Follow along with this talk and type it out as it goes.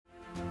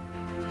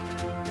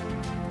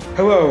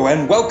Hello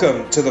and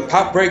welcome to the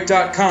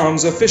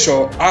PopBreak.com's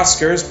official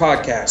Oscars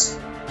podcast,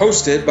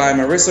 hosted by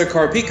Marissa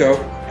Carpico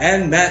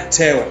and Matt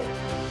Taylor.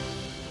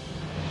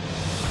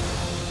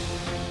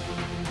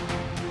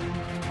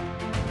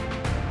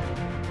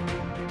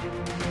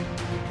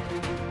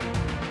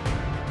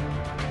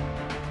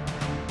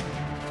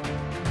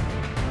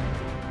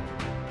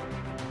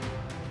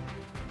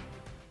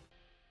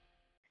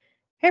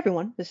 Hey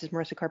everyone, this is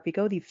Marissa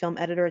Carpico, the film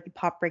editor at the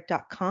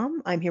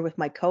PopBreak.com. I'm here with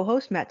my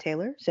co-host, Matt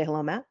Taylor. Say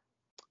hello, Matt.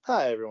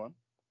 Hi, everyone.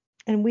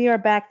 And we are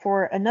back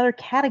for another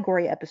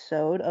category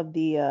episode of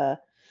the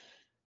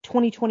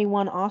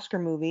 2021 Oscar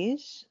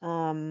movies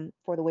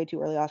for the Way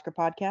Too Early Oscar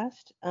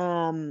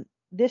podcast.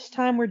 This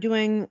time we're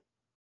doing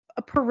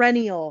a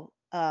perennial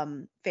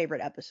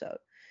favorite episode,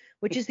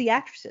 which is the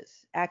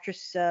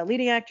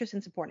leading actress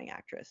and supporting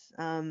actress.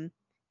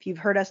 If you've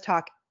heard us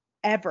talk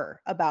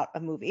ever about a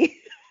movie,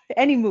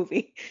 any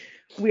movie,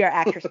 we are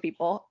actress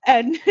people,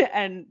 and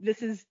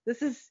this is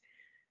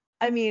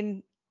I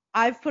mean,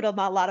 I've put a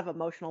lot of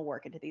emotional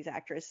work into these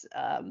actress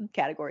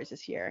categories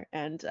this year,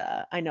 and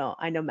I know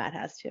Matt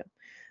has too.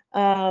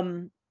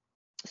 So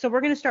we're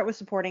going to start with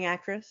supporting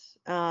actress.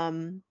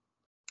 The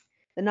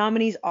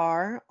nominees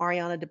are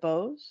Ariana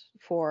DeBose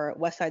for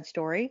West Side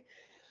Story,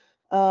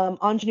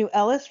 Aunjanue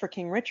Ellis for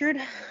King Richard,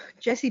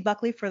 Jessie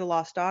Buckley for The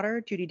Lost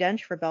Daughter, Judi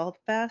Dench for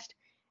Belfast,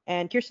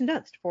 and Kirsten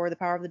Dunst for The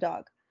Power of the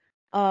Dog.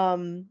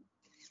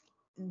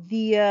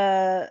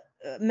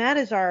 Matt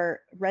is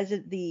our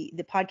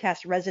the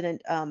podcast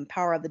resident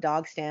Power of the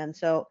Dog stan.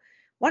 So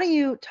why don't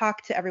you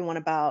talk to everyone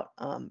about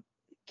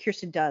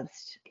Kirsten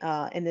Dunst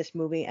in this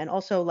movie, and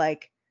also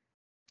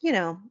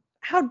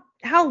how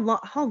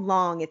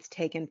long it's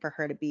taken for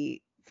her to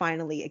be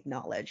finally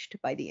acknowledged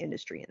by the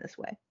industry in this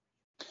way.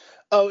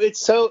 Oh,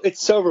 it's so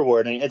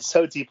rewarding. It's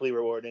so deeply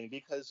rewarding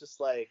because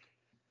just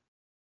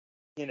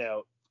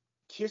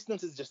Kirsten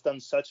Dunst has just done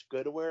such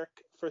good work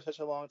for such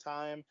a long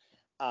time,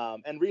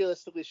 and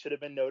realistically should have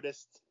been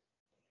noticed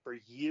for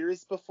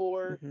years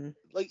before. Mm-hmm.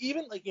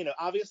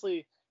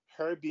 Obviously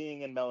her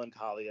being in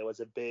Melancholia was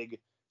a big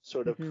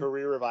sort of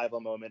career revival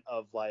moment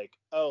of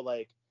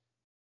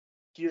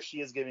here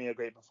she is giving a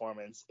great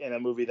performance in a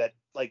movie that,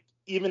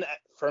 even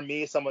for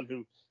me, someone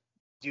who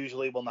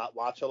usually will not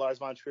watch a Lars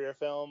von Trier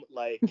film,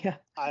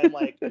 I'm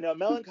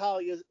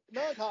Melancholia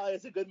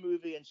is a good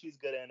movie and she's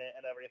good in it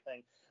and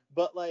everything,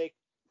 but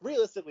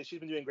realistically she's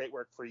been doing great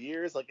work for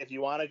years. If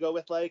you want to go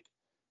with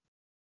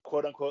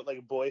quote unquote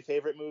boy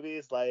favorite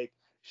movies,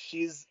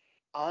 she's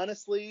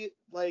honestly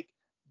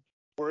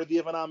worthy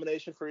of a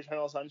nomination for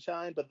Eternal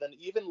Sunshine. But then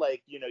even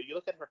you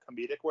look at her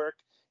comedic work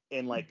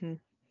in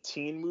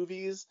teen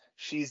movies,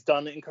 she's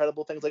done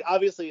incredible things.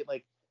 Obviously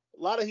a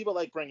lot of people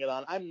like Bring It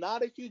On. I'm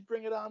not a huge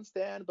Bring It On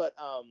stan, but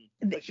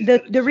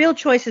the real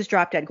choice is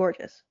Drop Dead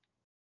Gorgeous.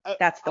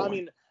 That's the one. I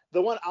mean,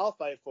 the one I'll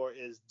fight for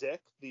is Dick,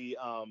 the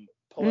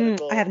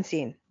political. I haven't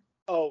seen.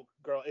 Oh,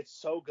 girl, it's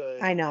so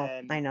good. I know.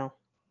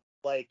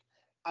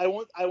 I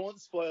won't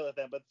spoil it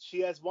then, but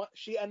she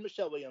and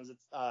Michelle Williams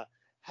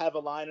have a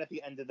line at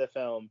the end of the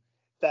film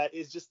that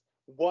is just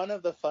one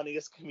of the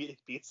funniest comedic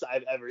beats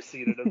I've ever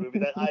seen in a movie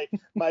that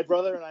my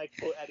brother and I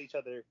quote at each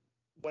other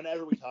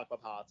whenever we talk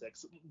about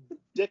politics.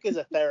 Dick is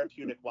a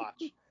therapeutic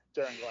watch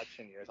during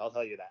election years, I'll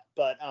tell you that.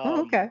 But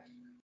okay.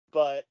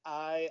 But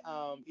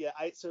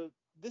so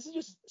this is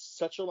just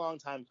such a long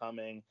time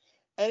coming,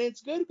 and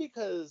it's good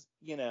because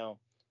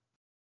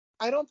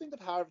I don't think The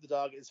Power of the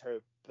Dog is her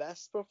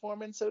best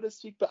performance, so to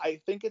speak, but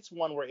I think it's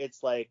one where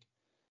it's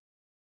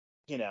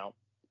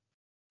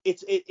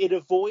it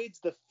avoids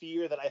the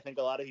fear that I think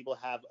a lot of people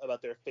have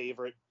about their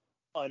favorite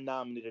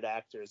unnominated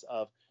actors.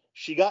 Of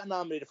she got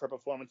nominated for a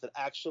performance that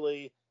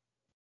actually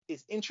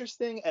is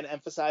interesting and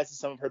emphasizes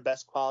some of her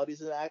best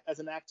qualities as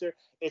an actor.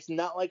 It's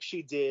not like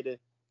she did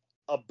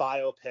a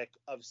biopic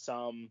of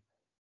some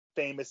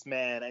famous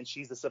man and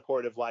she's the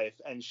supportive wife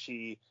and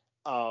she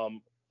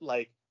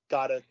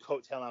got a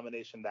coattail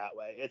nomination that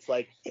way.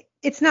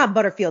 It's not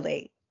Butterfield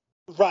 8.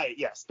 Right,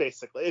 yes,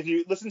 basically. If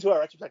you listen to our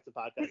retrospective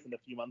podcast in a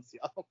few months,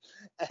 y'all.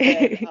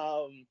 And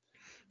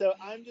so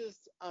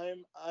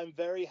I'm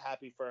very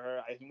happy for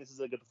her. I think this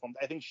is a good performance.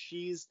 I think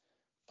she's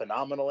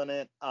phenomenal in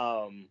it.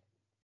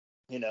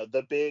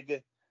 The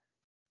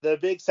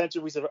big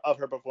centerpiece of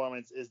her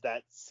performance is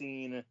that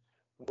scene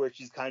where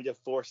she's kind of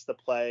forced to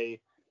play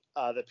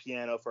the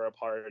piano for a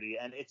party,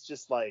 and it's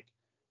just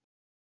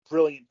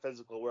brilliant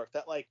physical work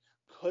that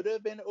could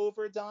have been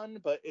overdone,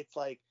 but it's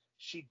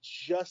she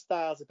just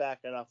dials it back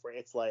enough where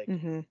it's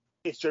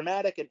it's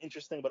dramatic and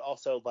interesting, but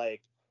also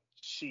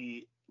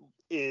she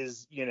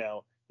is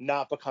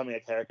not becoming a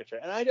caricature.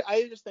 And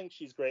I just think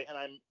she's great, and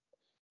I'm,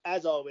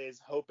 as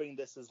always, hoping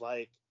this is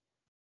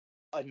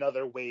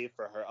another wave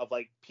for her of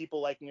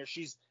people liking her.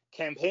 She's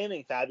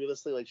campaigning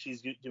fabulously,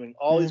 she's doing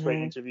all these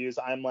great interviews.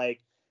 I'm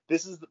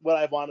this is what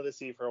I've wanted to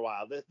see for a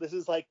while. This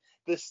is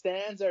the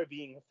stands are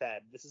being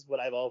fed. This is what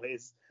I've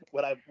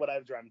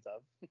dreamt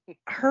of.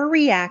 Her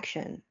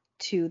reaction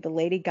to the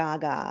Lady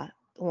Gaga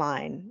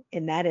line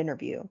in that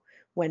interview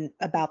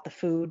about the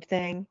food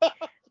thing,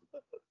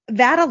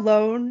 that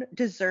alone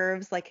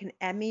deserves like an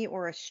Emmy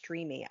or a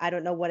Streamy. I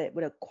don't know what it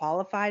would have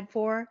qualified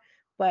for,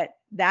 but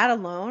that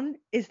alone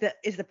is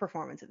the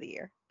performance of the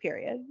year.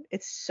 Period.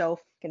 It's so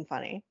fucking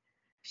funny.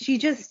 She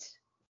just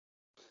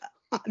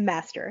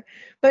master.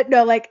 But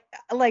no, like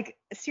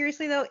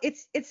seriously though,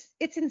 it's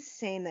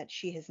insane that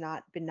she has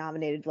not been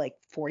nominated like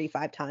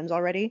 45 times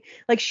already.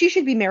 Like she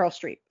should be Meryl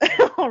Streep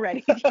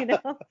already, you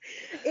know?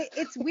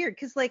 It's weird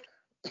because like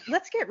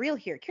let's get real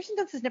here. Kirsten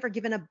Dunst has never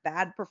given a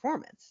bad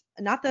performance.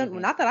 Not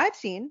that I've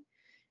seen.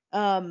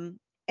 And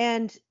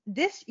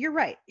this, you're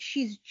right.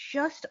 She's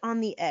just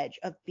on the edge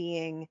of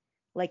being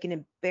like an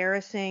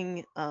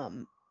embarrassing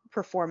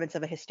performance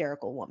of a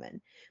hysterical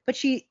woman. But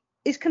she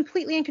is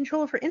completely in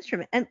control of her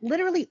instrument and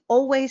literally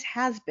always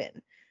has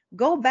been.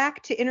 Go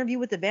back to Interview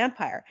with the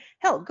Vampire.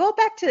 Hell, go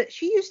back to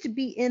she used to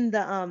be in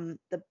the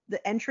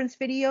entrance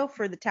video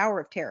for the Tower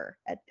of Terror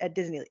at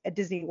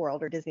Disney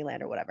World or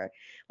Disneyland or whatever.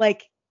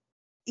 Like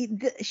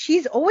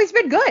she's always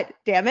been good,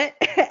 damn it.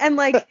 And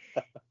like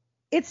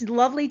it's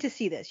lovely to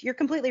see this. You're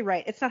completely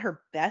right. It's not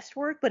her best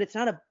work, but it's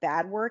not a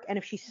bad work. And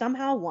if she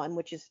somehow won,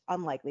 which is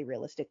unlikely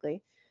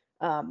realistically,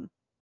 it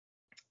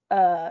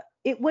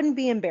wouldn't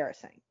be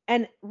embarrassing.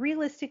 And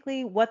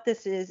realistically, what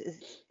this is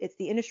it's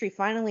the industry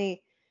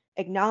finally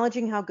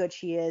acknowledging how good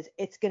she is.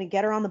 It's going to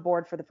get her on the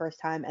board for the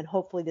first time. And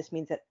hopefully this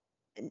means that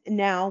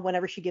now,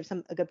 whenever she gives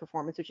a good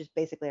performance, which is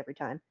basically every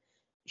time,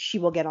 she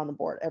will get on the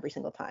board every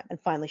single time. And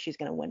finally, she's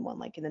going to win one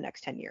like in the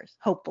next 10 years.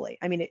 Hopefully.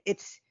 I mean,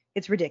 it's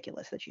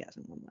ridiculous that she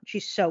hasn't won one.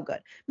 She's so good.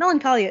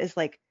 Melancholia is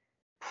like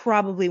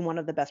probably one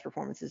of the best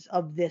performances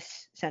of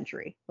this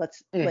century.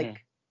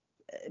 Like,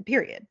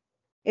 period.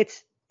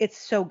 It's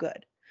so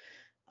good.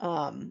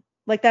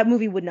 Like that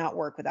movie would not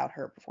work without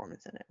her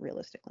performance in it,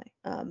 realistically.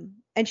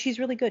 And she's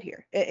really good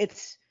here.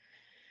 It's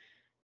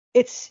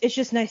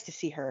just nice to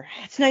see her.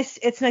 It's nice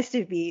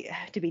to be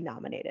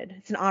nominated.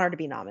 It's an honor to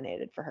be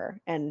nominated for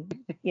her. And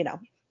you know,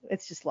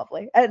 it's just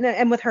lovely.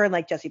 And with her and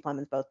like Jesse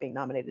Plemons both being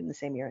nominated in the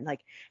same year and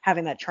like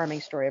having that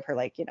charming story of her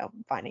like, you know,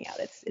 finding out.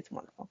 It's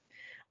wonderful.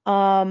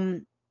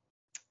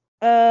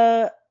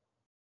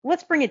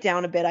 Let's bring it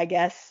down a bit, I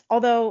guess.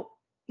 Although,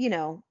 you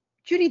know,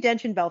 Judi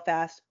Dench in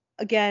Belfast,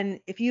 again,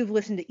 if you've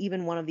listened to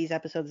even one of these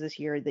episodes this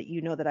year, that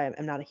you know that I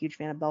am not a huge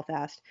fan of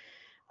Belfast.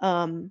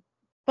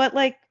 But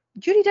like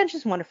Judi Dench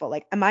is wonderful.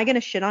 Like, am I going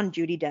to shit on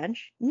Judi Dench?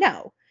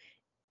 No.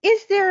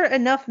 Is there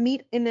enough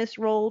meat in this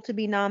role to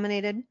be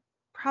nominated?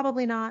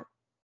 Probably not.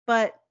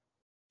 But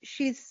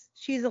she's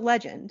a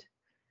legend.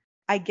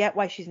 I get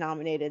why she's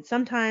nominated.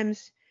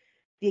 Sometimes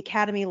the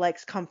Academy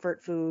likes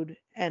comfort food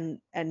and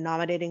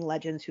nominating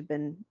legends who've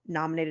been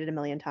nominated a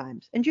million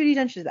times. And Judi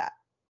Dench is that.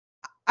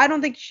 I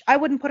don't think I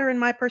wouldn't put her in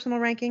my personal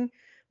ranking,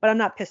 but I'm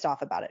not pissed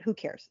off about it. Who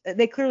cares?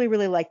 They clearly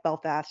really like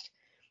Belfast.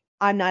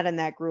 I'm not in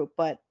that group,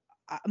 but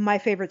my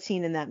favorite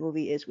scene in that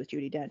movie is with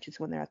Judi Dench. It's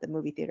when they're at the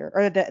movie theater,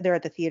 or they're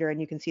at the theater,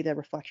 and you can see their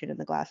reflection in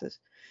the glasses.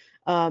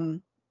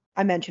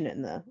 I mentioned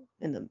it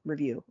in the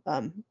review.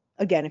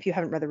 Again, if you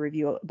haven't read the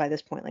review by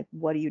this point, like,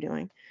 what are you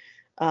doing?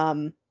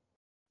 But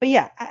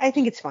yeah, I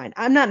think it's fine.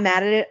 I'm not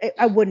mad at it.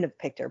 I wouldn't have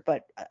picked her,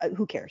 but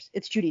who cares?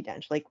 It's Judi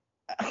Dench. Like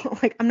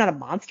I'm not a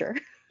monster.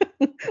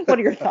 What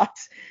are your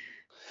thoughts?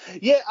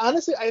 Yeah,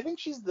 honestly, I think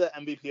she's the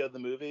MVP of the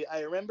movie.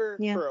 I remember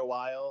for a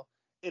while,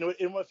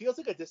 in what feels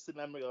like a distant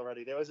memory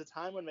already, there was a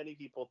time when many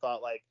people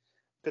thought like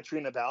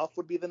Katrina Balfe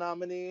would be the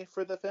nominee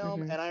for the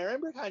film, and I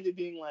remember kind of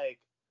being like,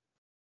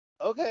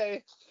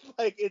 okay,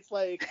 like it's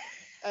like,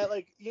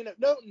 you know,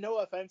 no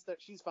offense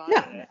that she's fine. No.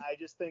 I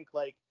just think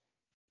like,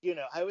 you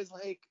know, I was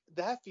like,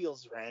 that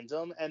feels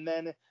random, and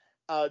then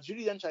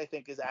Judi Dench I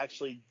think is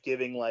actually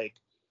giving like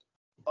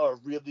a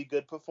really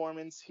good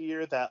performance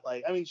here. That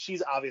like, I mean,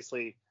 she's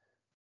obviously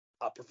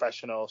a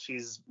professional.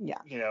 She's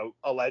you know,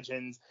 a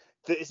legend.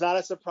 It's not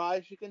a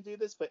surprise she can do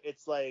this, but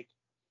it's like,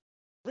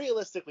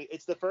 realistically,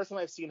 it's the first time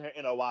I've seen her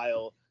in a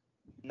while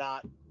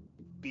not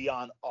be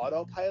on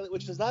autopilot,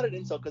 which is not an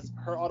insult because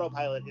her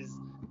autopilot is,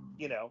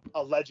 you know,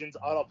 a legend's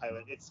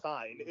autopilot. It's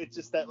fine. It's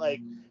just that like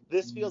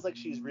this feels like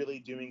she's really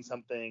doing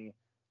something,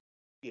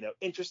 you know,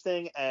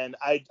 interesting, and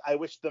I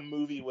wish the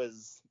movie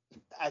was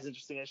as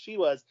interesting as she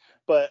was,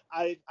 but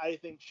I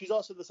think she's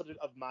also the subject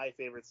of my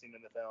favorite scene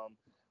in the film,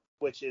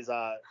 which is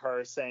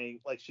her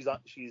saying like she's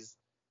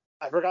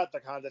I forgot the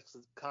context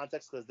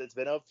because it's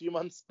been a few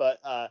months, but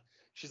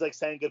she's like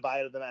saying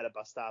goodbye to them at a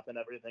bus stop and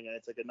everything, and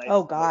it's like a nice.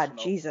 Oh God,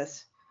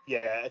 Jesus.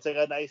 Yeah, it's like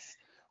a nice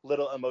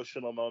little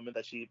emotional moment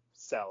that she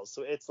sells.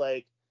 So it's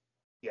like,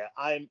 yeah,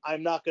 I'm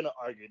not gonna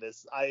argue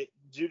this.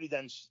 Judi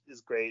Dench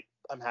is great.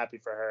 I'm happy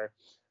for her.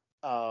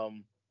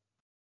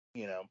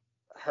 You know,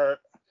 her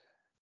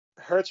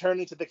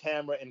turning to the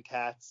camera in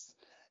Cats,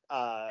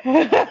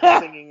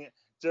 singing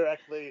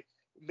directly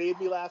made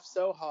me laugh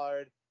so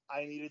hard.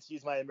 I needed to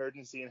use my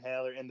emergency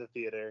inhaler in the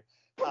theater.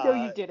 No,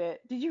 you didn't.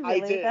 Did you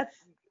really? I did. That's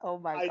oh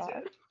my God. I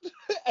did.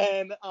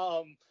 And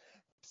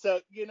so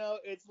you know,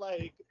 it's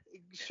like,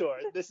 sure,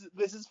 this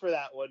is for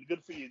that one.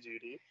 Good for you,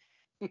 Judy.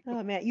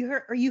 Oh man,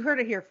 you heard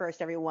it here first,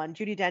 everyone.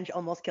 Judi Dench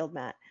almost killed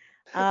Matt.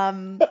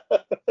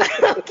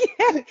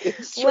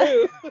 It's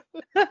true.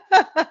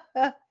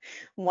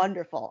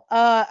 Wonderful.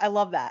 I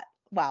love that.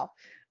 Wow.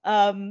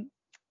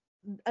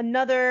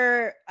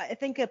 Another, I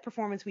think, a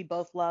performance we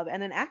both love,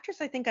 and an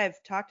actress I think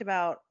I've talked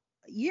about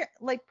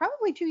like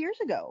probably 2 years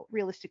ago,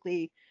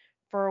 realistically,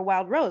 for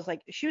Wild Rose.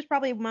 Like she was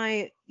probably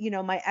my,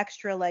 my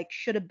extra, like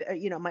should have,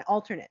 my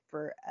alternate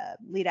for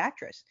lead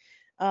actress,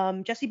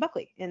 Jessie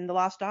Buckley in The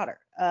Lost Daughter,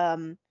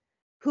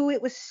 who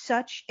it was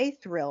such a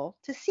thrill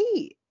to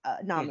see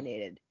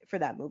nominated for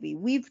that movie.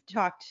 We've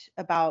talked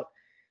about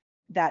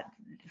that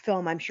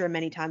film, I'm sure,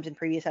 many times in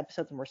previous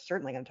episodes, and we're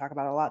certainly going to talk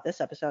about it a lot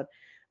this episode.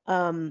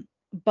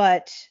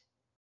 But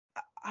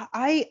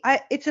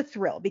I it's a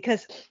thrill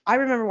because I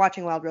remember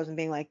watching Wild Rose and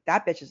being like,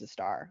 that bitch is a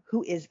star.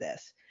 Who is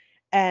this?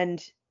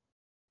 And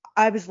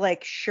I was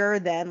like, sure,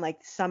 then like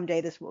someday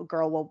this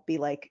girl will be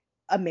like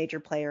a major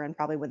player and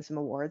probably win some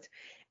awards.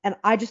 And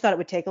I just thought it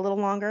would take a little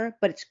longer,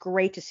 but it's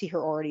great to see her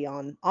already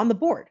on the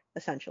board,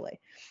 essentially,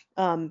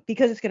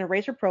 because it's going to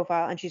raise her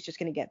profile and she's just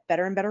going to get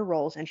better and better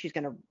roles and she's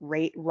going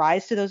to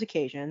rise to those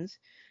occasions.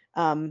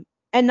 And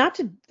not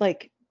to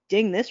like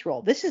ding this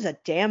role, this is a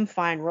damn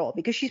fine role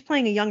because she's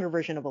playing a younger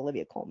version of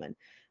Olivia Colman.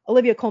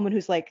 Olivia Colman,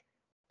 who's like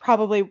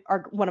probably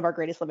one of our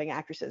greatest living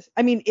actresses.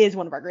 I mean, is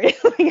one of our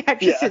greatest living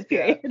actresses,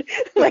 period.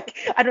 Yeah. Like,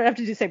 I don't have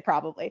to just say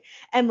probably.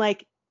 And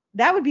like,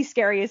 that would be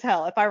scary as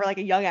hell if I were like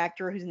a young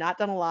actor who's not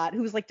done a lot,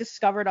 who was like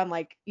discovered on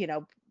like,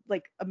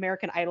 like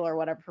American Idol or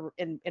whatever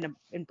in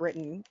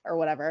Britain or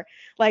whatever.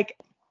 Like,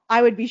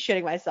 I would be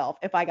shitting myself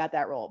if I got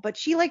that role. But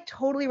she like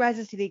totally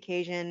rises to the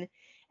occasion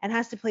and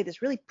has to play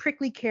this really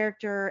prickly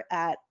character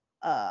at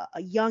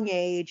a young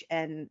age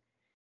and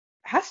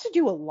has to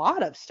do a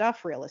lot of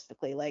stuff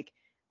realistically. Like,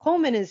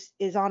 Coleman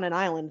is on an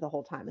island the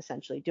whole time,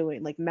 essentially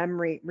doing like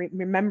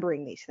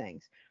remembering these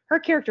things. Her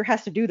character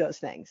has to do those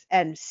things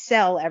and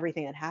sell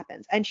everything that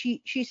happens, and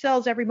she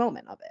sells every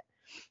moment of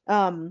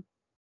it.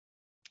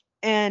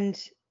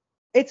 And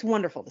it's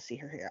wonderful to see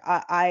her here.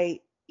 I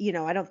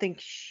don't think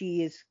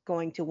she is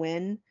going to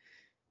win,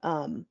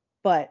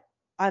 but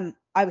I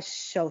was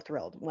so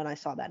thrilled when I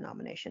saw that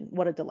nomination.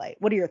 What a delight.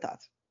 What are your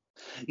thoughts?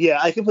 Yeah,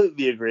 I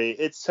completely agree.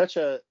 It's such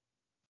a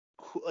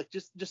cool, like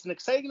just an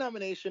exciting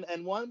nomination,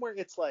 and one where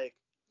it's like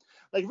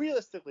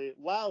realistically,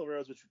 Wild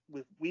Rose, which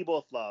we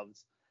both loved,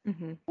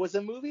 was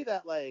a movie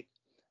that like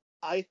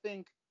I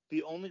think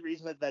the only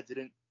reason that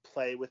didn't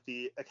play with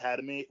the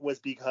Academy was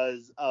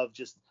because of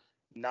just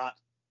not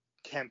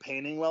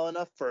campaigning well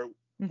enough for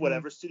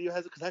whatever studio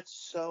has it,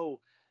 because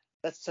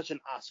that's such an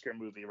Oscar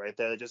movie right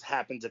there that just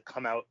happened to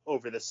come out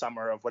over the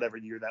summer of whatever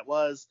year that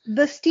was.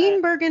 The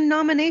Steenburgen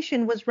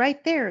nomination was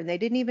right there. They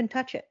didn't even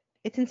touch it.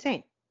 It's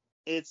insane.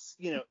 It's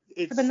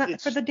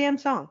for the damn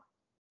song.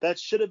 That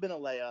should have been a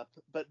layup,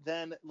 but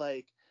then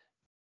like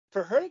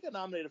for her to get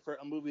nominated for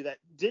a movie that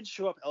did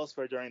show up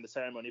elsewhere during the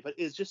ceremony, but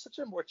is just such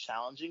a more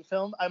challenging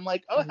film, I'm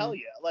like, oh hell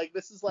yeah! Like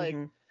this is like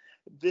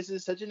this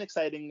is such an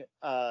exciting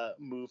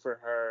move for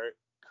her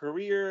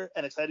career,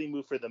 an exciting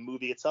move for the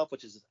movie itself,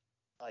 which is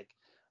like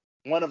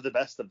one of the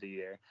best of the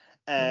year.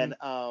 And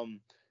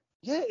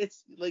yeah,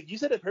 it's like you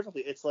said it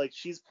perfectly. It's like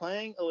she's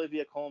playing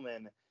Olivia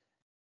Colman,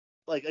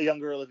 like a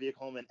younger Olivia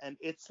Colman, and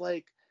it's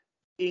like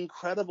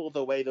incredible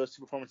the way those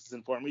two performances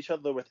inform each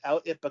other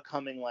without it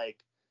becoming like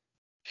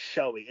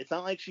showy. It's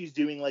not like she's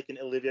doing like an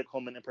Olivia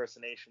Colman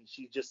impersonation.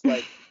 She's just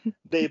like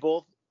they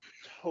both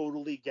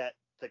totally get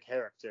the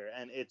character,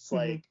 and it's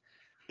like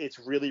it's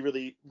really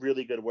really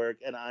really good work,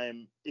 and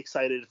I'm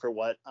excited for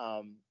what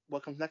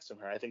comes next from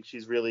her. I think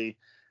she's really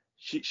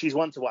she's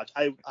one to watch.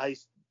 I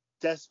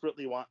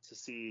desperately want to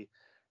see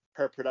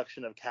her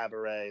production of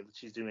Cabaret that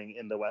she's doing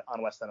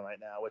on West End right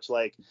now, which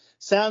like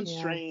sounds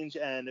strange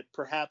and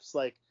perhaps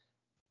like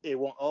it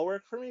won't all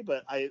work for me,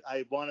 but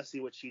I want to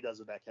see what she does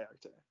with that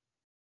character.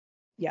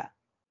 Yeah,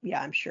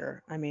 I'm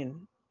sure. I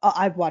mean,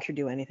 I'd watch her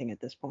do anything at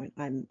this point.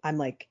 I'm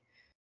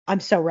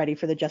so ready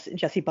for the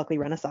Jessie Buckley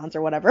Renaissance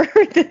or whatever,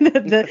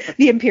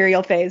 the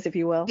Imperial phase, if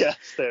you will. Yes,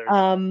 there.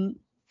 All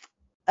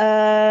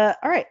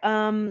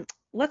right.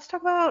 Let's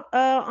talk about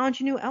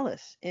Ingenue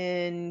Ellis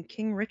in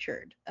King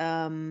Richard.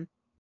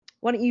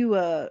 Why don't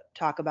you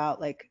talk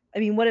about like, I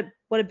mean, what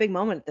a big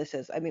moment this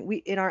is. I mean, we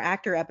in our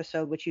actor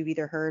episode, which you've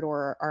either heard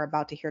or are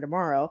about to hear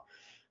tomorrow,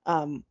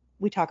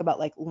 we talk about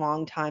like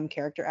longtime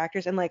character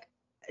actors, and like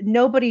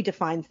nobody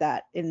defines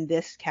that in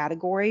this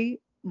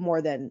category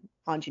more than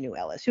Ingenue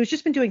Ellis, who's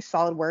just been doing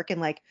solid work in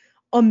like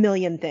a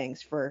million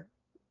things for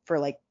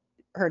like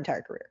her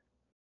entire career.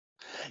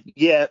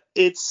 Yeah,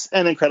 it's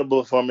an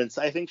incredible performance.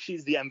 I think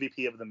she's the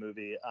MVP of the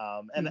movie.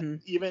 And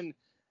even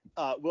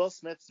Will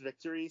Smith's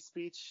victory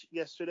speech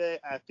yesterday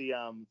at the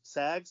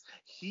SAGs,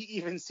 he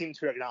even seemed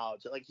to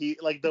acknowledge it. Like he,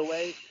 like the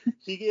way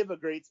he gave a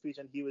great speech,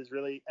 and he was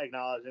really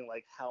acknowledging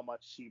like how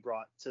much she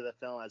brought to the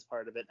film as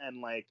part of it,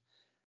 and like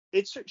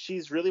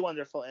she's really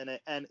wonderful in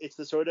it, and it's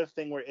the sort of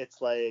thing where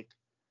it's like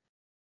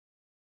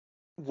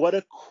what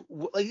a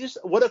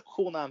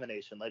cool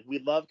nomination. Like we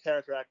love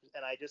character actors,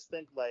 and I just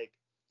think like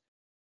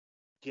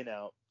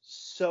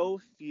so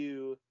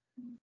few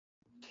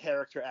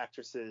character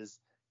actresses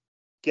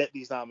get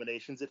these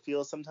nominations, it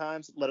feels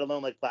sometimes, let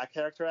alone like black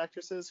character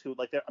actresses who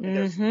like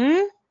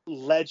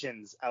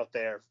legends out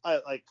there,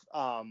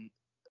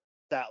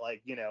 that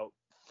like, you know,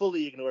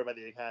 fully ignored by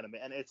the Academy.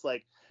 And it's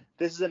like,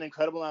 this is an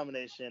incredible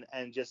nomination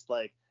and just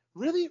like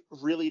really,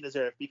 really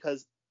deserved,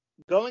 because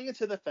going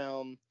into the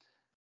film,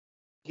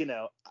 you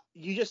know,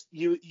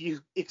 you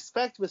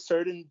expect with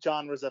certain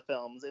genres of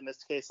films, in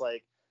this case,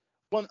 like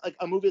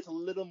a movie that's a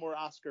little more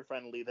Oscar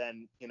friendly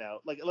than, you know,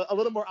 like a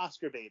little more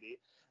Oscar baity.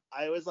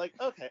 I was like,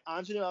 okay,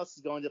 Anjali Ellis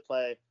is going to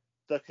play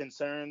the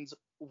concerned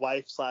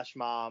wife /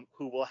 mom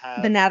who will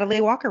have the Natalie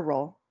Walker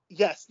role.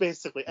 Yes,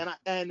 basically.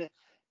 And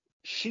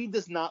she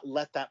does not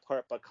let that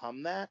part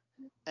become that.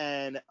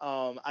 And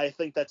I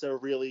think that's a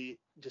really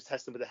just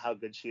testament to how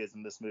good she is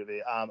in this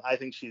movie. I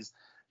think she's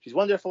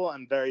wonderful.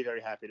 I'm very,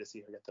 very happy to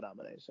see her get the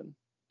nomination.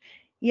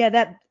 Yeah,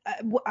 that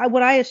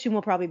what I assume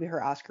will probably be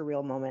her Oscar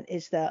reel moment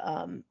is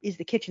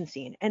the kitchen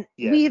scene, and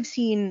we have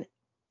seen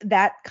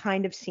that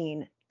kind of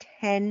scene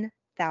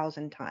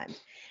 10,000 times,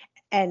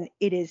 and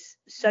it is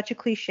such a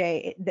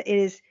cliche.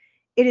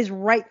 It is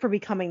ripe for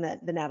becoming the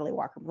Natalie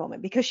Walker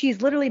moment, because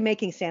she's literally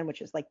making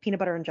sandwiches, like peanut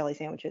butter and jelly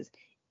sandwiches,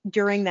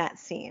 during that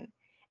scene,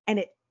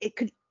 and it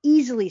could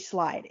easily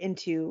slide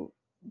into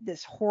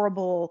this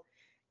horrible,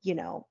 you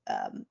know,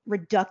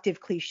 reductive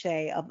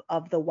cliche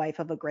of the wife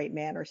of a great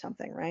man or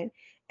something, right?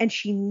 And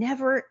she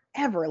never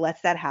ever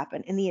lets that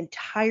happen in the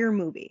entire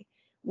movie.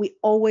 We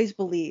always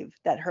believe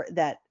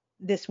that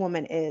this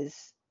woman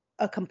is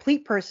a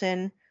complete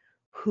person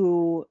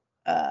who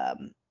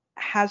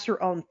has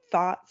her own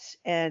thoughts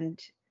and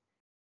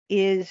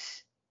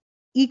is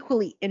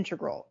equally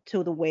integral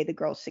to the way the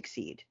girls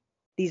succeed.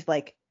 These,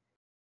 like,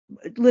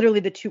 literally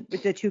the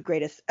two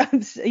greatest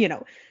you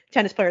know,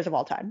 tennis players of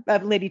all time,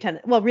 lady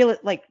tennis, well, real,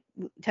 like,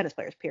 tennis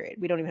players, period.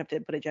 We don't even have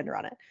to put a gender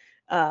on it.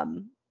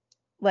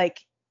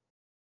 Like,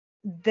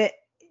 that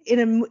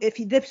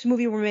if this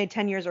movie were made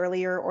 10 years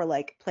earlier or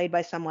like played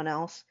by someone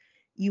else,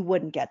 you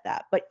wouldn't get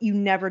that. But you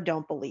never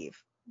don't believe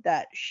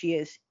that she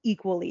is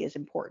equally as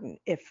important,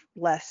 if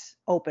less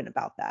open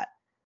about that,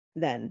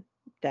 than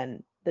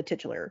the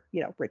titular,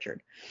 you know,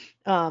 Richard.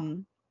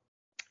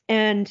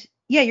 And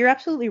yeah, you're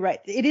absolutely right.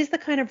 It is the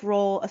kind of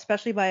role,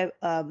 especially by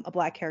a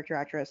Black character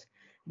actress,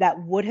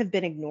 that would have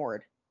been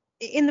ignored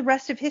in the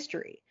rest of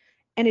history.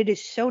 And it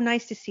is so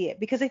nice to see it,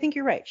 because I think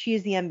you're right. She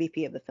is the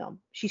MVP of the film.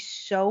 She's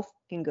so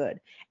fucking good.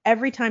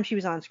 Every time she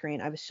was on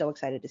screen, I was so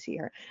excited to see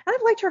her. And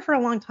I've liked her for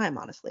a long time,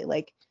 honestly.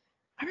 Like,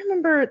 I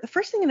remember the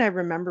first thing that I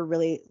remember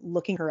really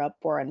looking her up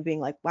for and being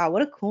like, wow,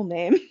 what a cool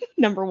name,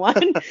 number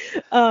one,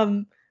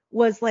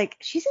 was like,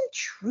 she's in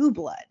True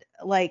Blood,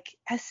 like,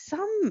 as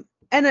some,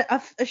 and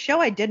a show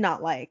I did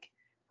not like,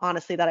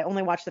 honestly, that I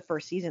only watched the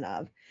first season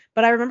of.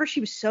 But I remember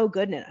she was so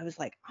good in it. I was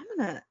like,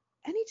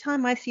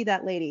 anytime I see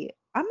that lady,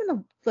 I'm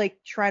gonna like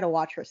try to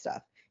watch her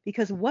stuff,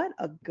 because what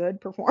a good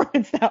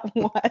performance that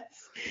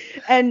was.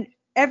 And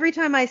every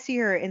time I see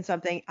her in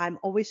something, I'm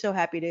always so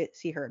happy to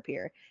see her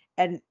appear.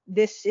 And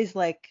this is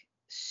like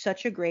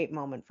such a great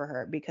moment for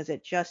her, because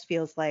it just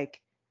feels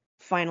like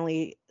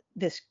finally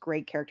this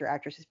great character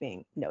actress is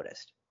being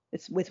noticed.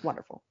 It's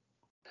wonderful.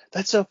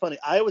 That's so funny.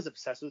 I was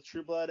obsessed with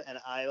True Blood, and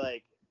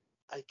I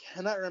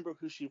cannot remember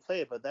who she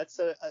played, but that's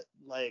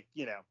like,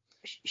 you know,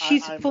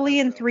 she's fully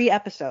in 3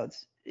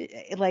 episodes.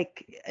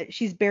 Like,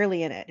 she's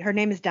barely in it. Her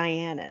name is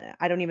Diane in it.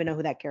 I don't even know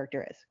who that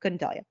character is. Couldn't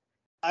tell you.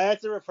 I had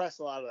to repress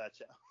a lot of that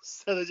show,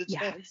 so there's a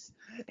chance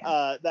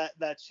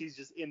that she's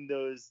just in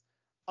those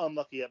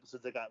unlucky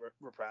episodes that got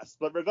repressed.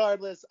 But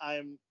regardless,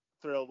 I'm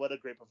thrilled. What a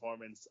great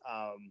performance.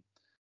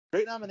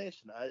 Great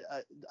nomination.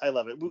 I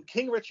love it.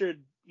 King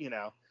Richard, you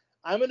know,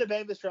 I'm going to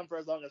bang this drum for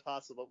as long as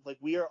possible. Like,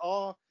 we are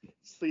all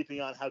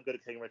sleeping on how good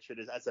King Richard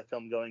is as a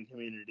film-going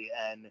community,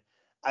 and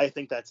I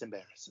think that's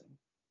embarrassing.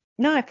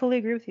 No, I fully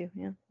agree with you.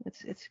 Yeah,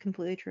 it's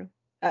completely true.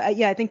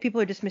 Yeah, I think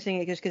people are dismissing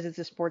it just because it's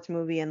a sports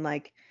movie, and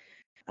like,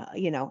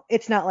 you know,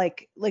 it's not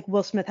like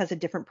Will Smith has a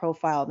different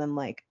profile than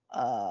like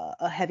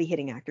a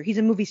heavy-hitting actor. He's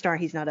a movie star.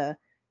 He's not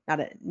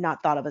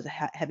thought of as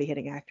a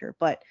heavy-hitting actor.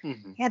 But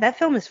yeah, that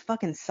film is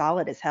fucking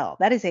solid as hell.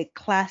 That is a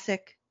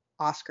classic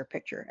Oscar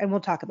picture, and we'll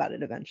talk about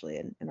it eventually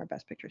in our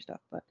Best Picture stuff.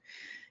 But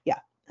yeah,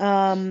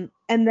 and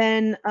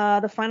then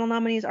the final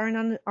nominee is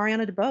Ariana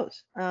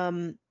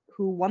DeBose,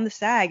 who won the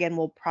SAG and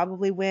will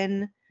probably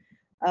win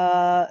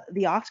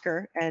the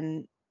Oscar,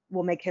 and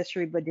will make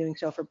history by doing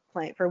so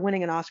for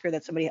winning an Oscar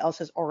that somebody else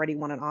has already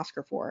won an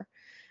Oscar for.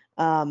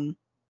 And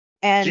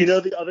do you know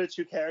the other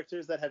 2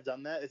 characters that have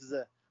done that? This is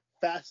a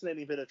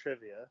fascinating bit of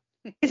trivia.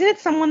 Isn't it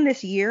someone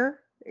this year?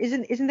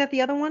 Isn't that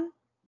the other one?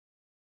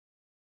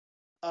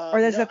 Or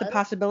is that the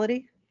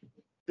possibility?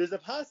 There's a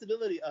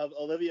possibility of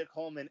Olivia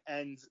Colman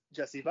and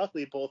Jessie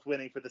Buckley both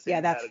winning for the same category.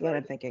 Yeah, that's category. what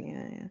I'm thinking.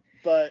 Yeah.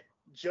 But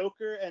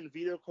Joker and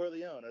Vito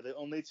Corleone are the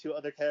only 2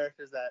 other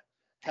characters that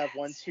have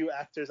won 2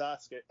 actors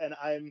Oscar. And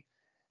I'm,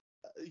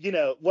 you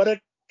know, what a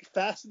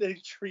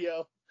fascinating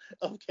trio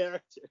of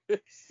characters.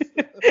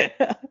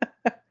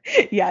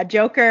 Yeah,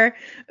 Joker,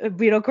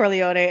 Vito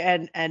Corleone,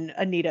 and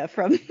Anita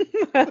from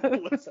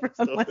West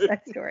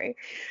Side Story.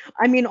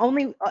 I mean,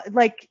 only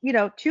like, you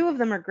know, 2 of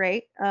them are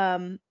great.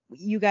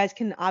 You guys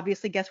can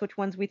obviously guess which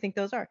ones we think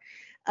those are.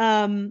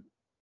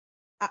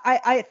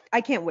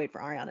 I can't wait for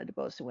Ariana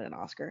DeBose to win an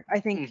Oscar. I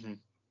think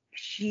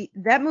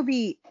that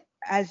movie,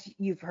 as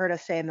you've heard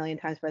us say a million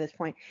times by this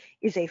point,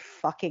 is a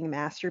fucking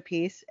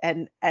masterpiece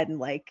and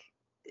like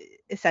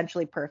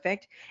essentially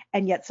perfect.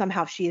 And yet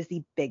somehow she is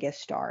the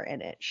biggest star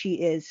in it.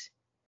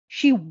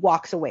 She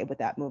walks away with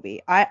that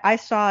movie. I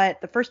saw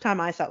it the first time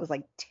I saw it was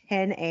like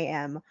 10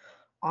 a.m.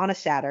 on a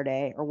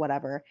Saturday or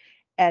whatever.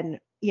 And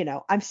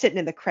I'm sitting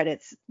in the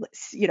credits,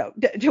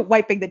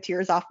 wiping the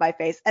tears off my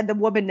face. And the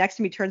woman next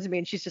to me turns to me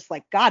and she's just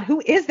like, God,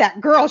 who is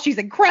that girl? She's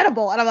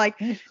incredible. And I'm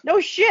like, no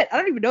shit. I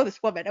don't even know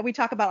this woman. And we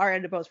talk about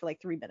Ariana DeBose for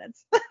like 3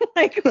 minutes.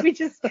 Like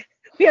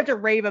we have to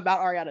rave about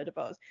Ariana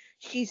DeBose.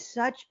 She's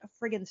such a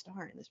friggin'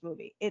 star in this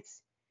movie.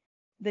 It's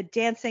the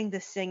dancing,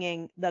 the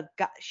singing,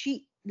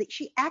 she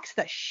acts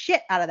the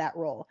shit out of that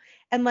role.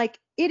 And like,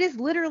 it is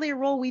literally a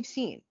role we've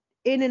seen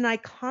in an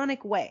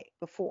iconic way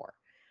before.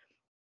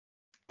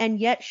 And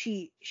yet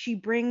she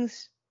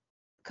brings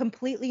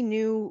completely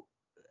new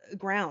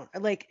ground,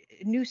 like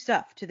new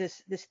stuff to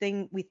this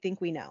thing we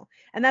think we know.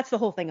 And that's the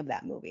whole thing of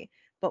that movie.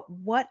 But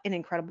what an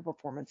incredible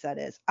performance that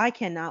is. I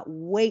cannot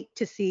wait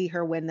to see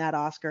her win that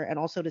Oscar and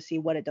also to see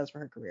what it does for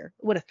her career.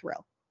 What a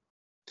thrill.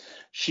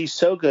 She's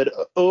so good.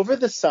 Over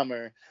the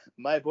summer,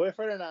 my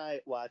boyfriend and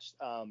I watched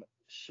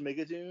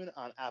Schmigadoon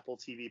on Apple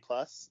TV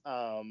Plus,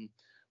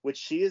 which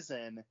she is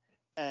in.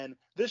 And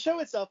the show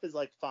itself is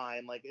like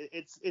fine, like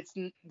it's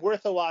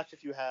worth a watch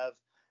if you have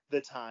the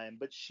time.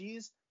 But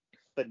she's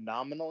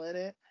phenomenal in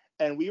it,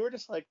 and we were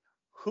just like,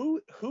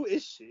 who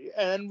is she?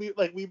 And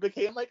we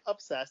became like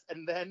obsessed.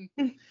 And then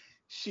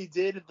she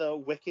did the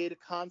Wicked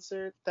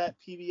concert that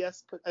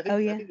PBS put. I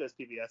think it was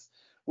PBS,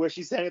 where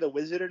she sang The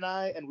Wizard and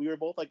I, and we were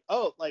both like,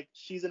 oh, like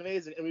she's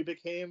amazing, and we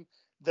became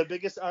the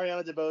biggest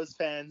Ariana DeBose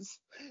fans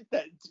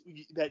that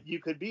you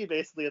could be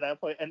basically at that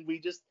point. And we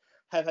just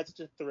have had such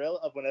a thrill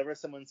of whenever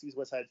someone sees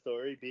West Side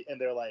Story and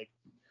they're like,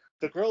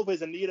 the girl who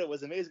plays Anita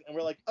was amazing, and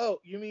we're like, oh,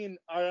 you mean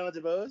Ariana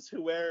DeBose,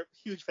 who we're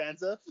huge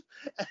fans of?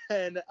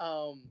 And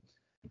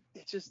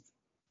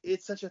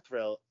it's such a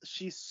thrill.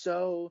 She's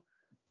so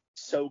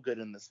good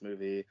in this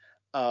movie.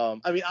 I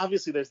mean,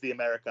 obviously there's the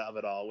America of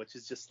it all, which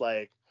is just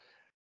like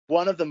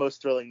one of the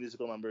most thrilling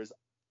musical numbers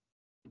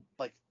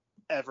like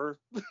ever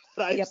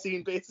that I've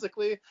seen,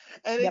 basically.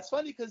 And it's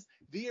funny because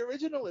the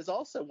original is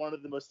also one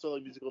of the most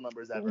thrilling musical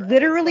numbers ever.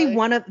 Literally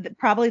one of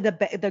probably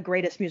the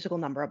greatest musical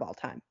number of all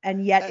time.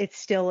 And yet it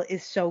still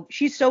is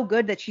she's so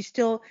good that she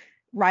still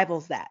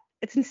rivals that.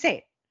 It's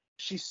insane.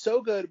 She's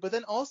so good, but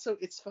then also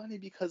it's funny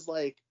because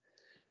like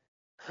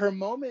her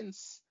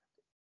moments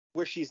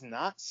where she's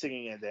not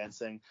singing and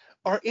dancing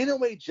are in a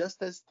way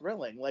just as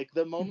thrilling. Like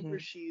the moment where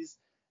she's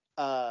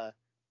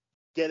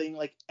getting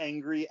like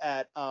angry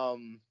at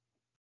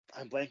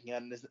I'm blanking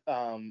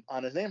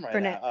on his name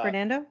right now.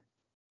 Fernando?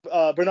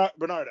 Bernardo.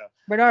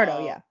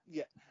 Bernardo,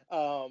 yeah.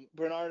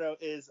 Bernardo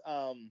is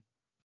when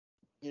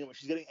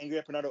she's getting angry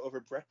at Bernardo over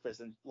breakfast,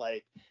 and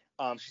like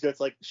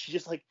she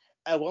just like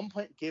at one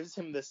point gives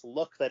him this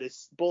look that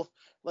is both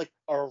like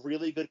a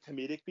really good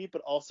comedic beat,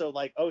 but also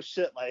like, oh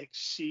shit, like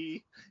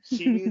she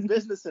means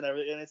business and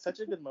everything. And it's such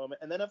a good moment.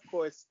 And then of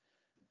course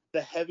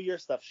the heavier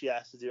stuff she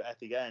has to do at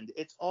the end,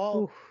 it's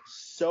all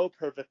so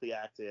perfectly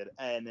acted,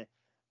 and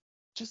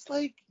just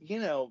like,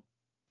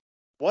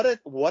 what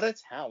a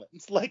talent.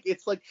 Like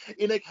it's like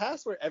in a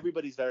cast where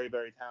everybody's very,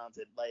 very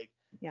talented, like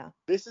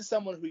this is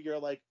someone who you're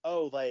like,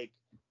 oh, like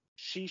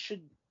she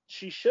should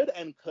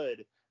and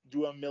could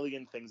do a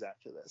million things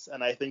after this.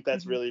 And I think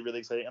that's really, really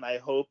exciting. And I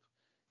hope,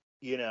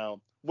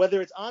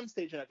 whether it's on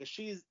stage or not, because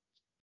she's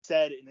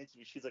said in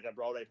interviews she's like a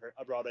Broadway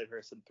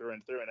person through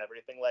and through and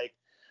everything, like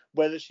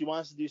whether she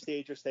wants to do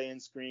stage or stay in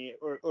screen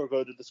or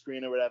go to the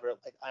screen or whatever,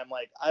 like I'm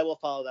like, I will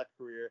follow that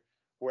career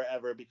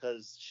wherever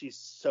because she's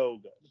so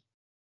good.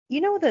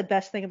 The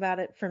best thing about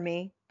it for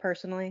me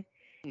personally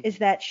is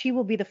that she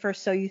will be the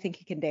first So You Think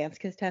You Can Dance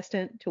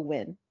contestant to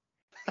win.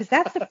 Because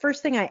that's the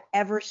first thing I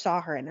ever saw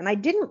her in. And I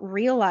didn't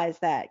realize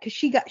that because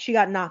she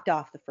got knocked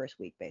off the first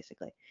week,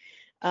 basically.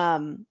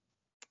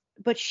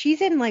 But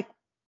she's in like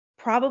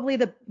probably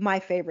my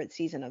favorite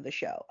season of the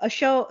show. A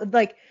show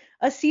like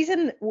a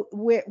season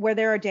where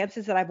there are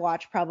dances that I've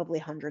watched probably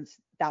hundreds,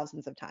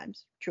 thousands of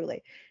times,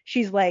 truly.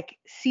 She's like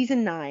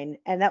season 9,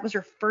 and that was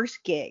her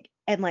first gig.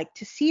 And like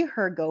to see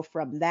her go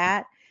from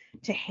that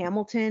to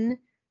Hamilton,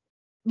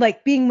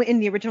 like being in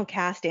the original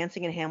cast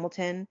dancing in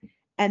Hamilton,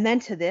 and then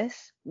to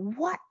this,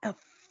 what a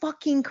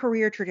fucking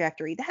career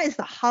trajectory. That is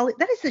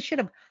the shit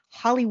of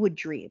Hollywood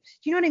dreams.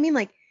 Do you know what I mean?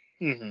 Like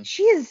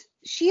she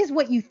is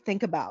what you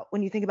think about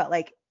when you think about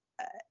like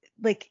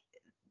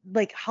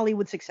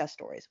Hollywood success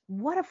stories.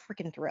 What a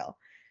freaking thrill.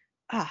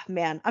 Ah,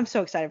 man, I'm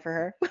so excited for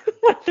her.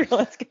 What a thrill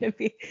it's going to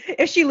be.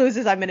 If she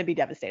loses, I'm going to be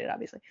devastated,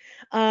 obviously.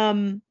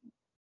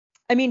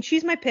 I mean,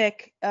 she's my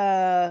pick.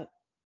 I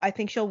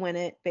think she'll win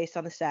it based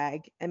on the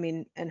SAG. I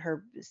mean, and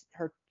her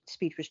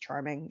speech was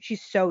charming.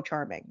 She's so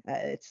charming.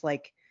 It's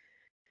like,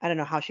 I don't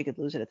know how she could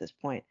lose it at this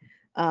point.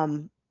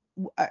 I'm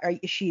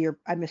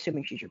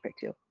assuming she's your pick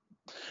too.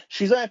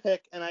 She's my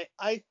pick, and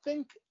I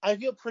think I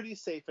feel pretty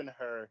safe in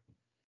her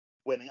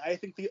winning. I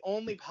think the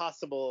only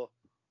possible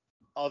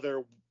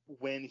other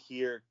win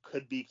here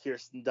could be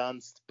Kirsten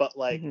Dunst, but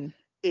like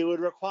it would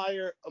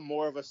require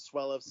more of a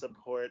swell of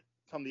support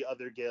from the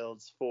other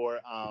guilds for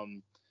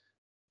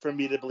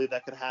me to believe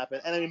that could happen.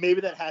 And I mean,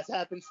 maybe that has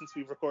happened since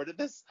we've recorded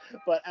this,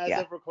 but as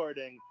of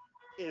recording,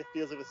 it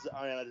feels like this is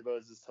Ariana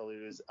DeBose's to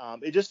lose.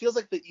 It just feels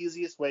like the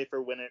easiest way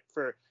for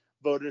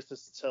voters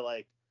to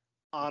like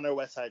honor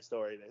West Side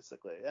Story,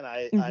 basically. And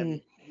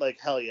I'm like,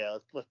 hell yeah,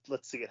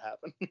 let's see it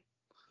happen.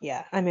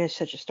 Yeah, I mean, it's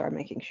such a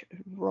star-making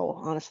role,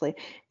 honestly.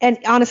 And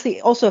honestly,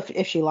 also,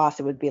 if she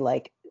lost, it would be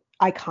like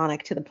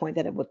iconic to the point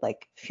that it would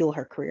like fuel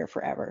her career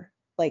forever.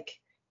 Like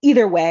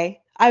either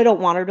way, I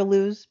don't want her to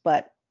lose,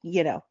 but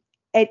you know,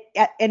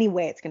 any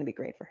way, it's going to be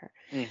great for her.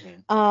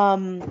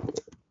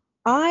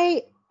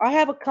 I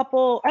have a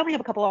couple. I only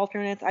have a couple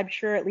alternates. I'm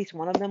sure at least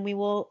one of them we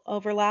will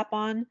overlap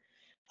on.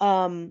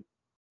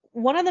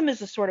 One of them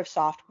is a sort of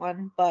soft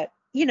one, but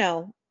you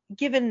know,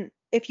 given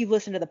if you've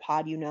listened to the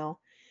pod, you know.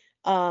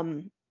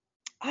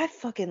 I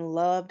fucking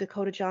love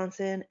Dakota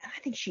Johnson, and I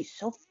think she's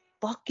so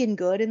fucking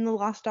good in The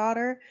Lost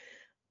Daughter.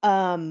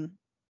 I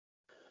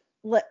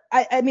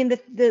mean,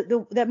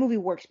 that movie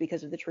works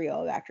because of the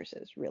trio of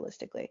actresses,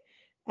 realistically,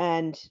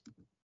 and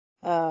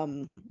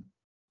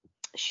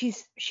she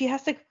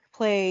has to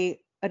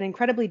play an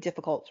incredibly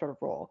difficult sort of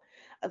role,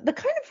 the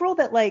kind of role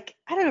that, like,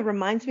 I don't know,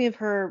 reminds me of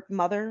her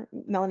mother,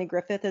 Melanie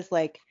Griffith, as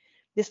like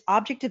this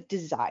object of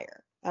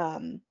desire,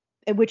 in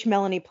which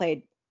Melanie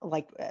played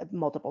like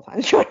multiple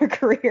times throughout her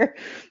career,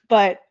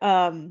 but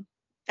and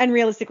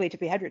realistically to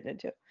be Hedren did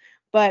too,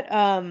 but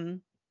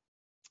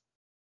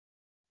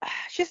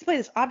she has to play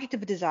this object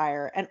of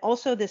desire and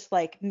also this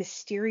like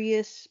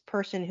mysterious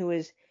person who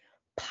is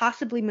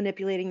possibly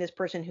manipulating this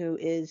person who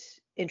is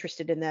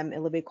interested in them,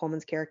 Olivia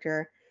Colman's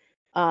character,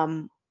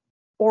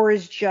 or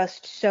is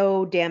just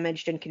so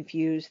damaged and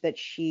confused that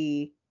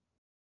she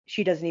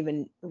doesn't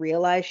even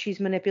realize she's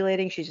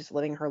manipulating, she's just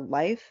living her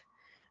life.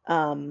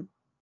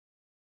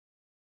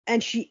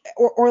 And she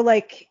or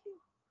like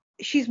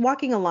she's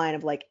walking a line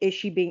of like, does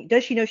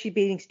she know she's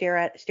being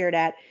stared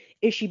at?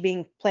 Is she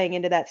being playing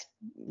into that,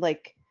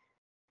 like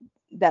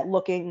that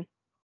looking?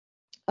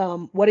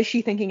 What is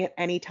she thinking at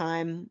any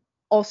time?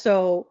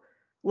 Also,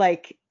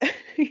 like,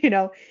 you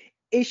know,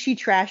 is she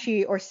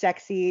trashy or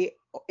sexy?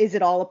 Is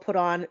it all a put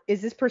on?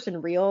 Is this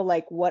person real?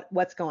 Like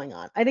what's going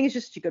on? I think it's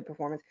just a good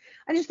performance.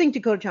 I just think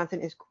Dakota Johnson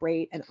is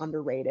great and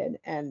underrated,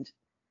 and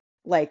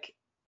like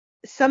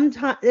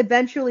sometime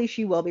eventually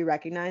she will be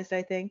recognized,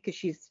 I think, because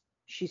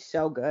she's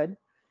so good.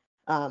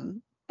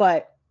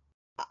 But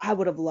I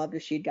would have loved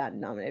if she'd gotten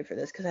nominated for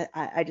this, because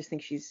I just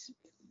think she's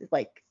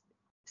like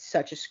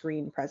such a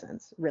screen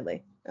presence,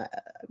 really.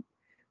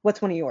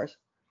 What's one of yours?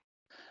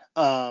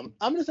 I'm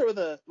gonna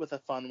start with a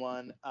fun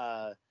one,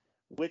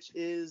 which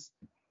is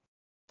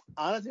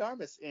Ana de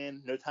Armas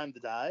in No Time to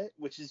Die,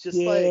 which is just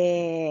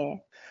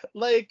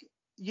like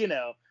you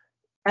know,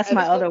 that's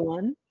my other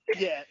one.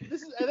 Yeah,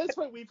 this is, and that's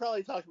why we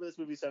probably talked about this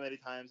movie so many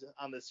times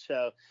on this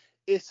show.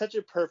 It's such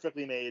a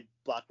perfectly made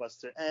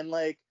blockbuster, and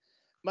like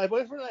my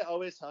boyfriend and I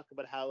always talk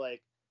about how,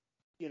 like,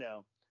 you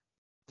know,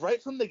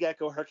 right from the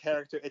get-go, her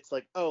character, it's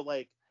like, oh,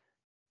 like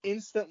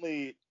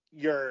instantly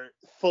you're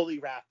fully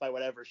wrapped by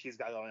whatever she's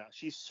got going on.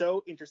 She's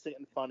so interesting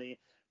and funny.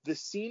 The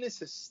scene is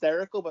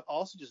hysterical, but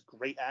also just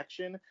great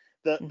action.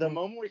 The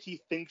moment where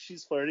he thinks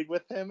she's flirting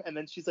with him, and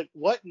then she's like,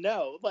 "What?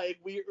 No!" Like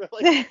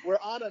we're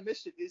on a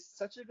mission is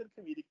such a good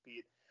comedic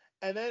beat.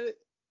 And then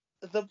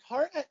the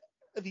part at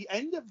the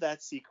end of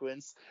that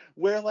sequence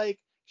where like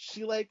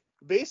she like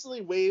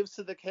basically waves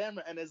to the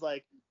camera and is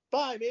like,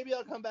 "Bye, maybe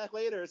I'll come back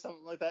later," or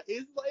something like that,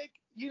 is like,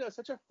 you know,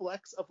 such a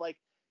flex of like,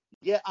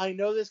 yeah, I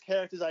know this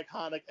character's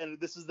iconic and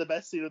this is the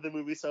best scene of the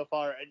movie so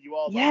far, and you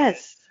all love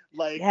it.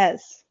 Like,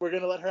 we're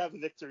gonna let her have a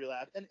victory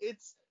lap, and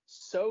it's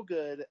so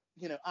good.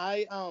 You know,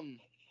 I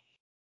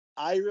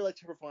really liked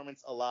her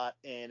performance a lot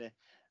in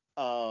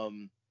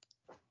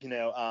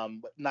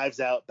Knives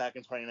Out back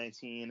in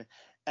 2019,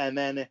 and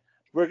then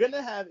we're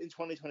gonna have in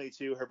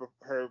 2022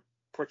 her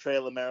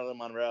portrayal of Marilyn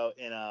Monroe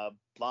in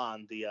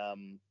Blonde, the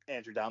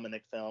Andrew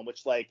Dominik film,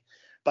 which, like,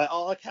 by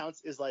all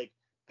accounts is like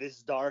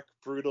this dark,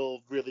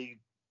 brutal, really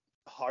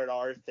hard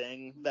R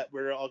thing that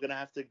we're all gonna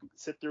have to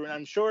sit through, and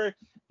I'm sure,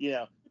 you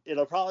know,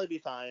 it'll probably be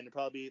fine. It'll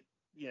probably be,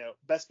 you know,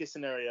 best case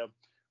scenario,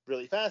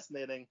 really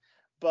fascinating.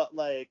 But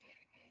like,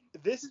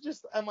 this is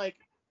just, I'm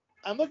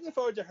looking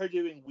forward to her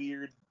doing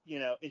weird, you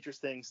know,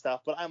 interesting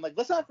stuff. But I'm like,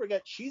 let's not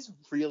forget, she's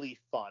really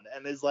fun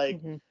and is like,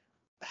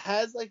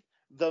 has like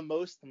the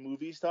most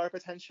movie star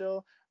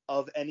potential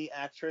of any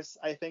actress,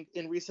 I think,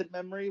 in recent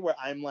memory, where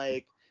I'm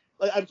like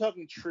I'm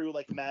talking true,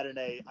 like,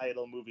 matinee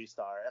idol movie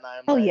star. And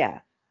I'm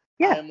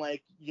I'm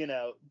like, you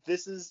know,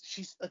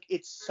 she's like,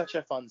 it's such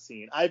a fun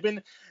scene. I've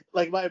been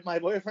like, my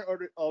boyfriend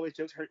always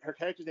jokes her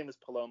character's name is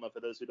Paloma,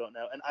 for those who don't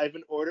know, and I've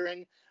been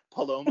ordering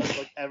Palomas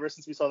like ever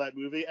since we saw that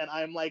movie, and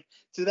I'm like,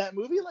 did that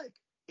movie like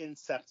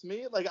incept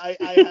me? Like I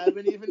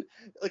haven't even,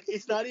 like,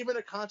 it's not even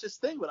a conscious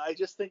thing, but I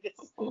just think it's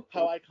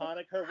how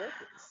iconic her work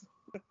is.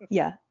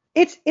 Yeah,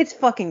 it's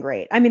fucking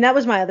great. I mean, that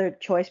was my other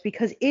choice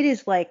because it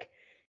is like,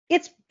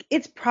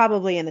 it's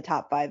probably in the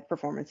top 5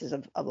 performances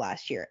of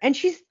last year. And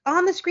she's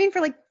on the screen for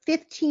like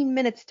 15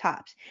 minutes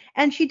tops.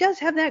 And she does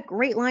have that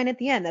great line at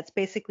the end that's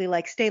basically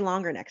like, stay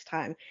longer next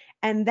time.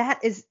 And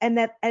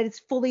it's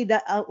fully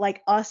that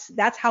like us,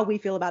 that's how we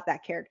feel about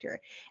that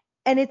character.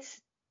 And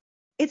it's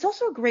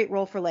also a great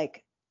role for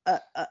like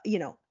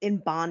in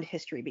Bond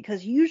history,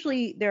 because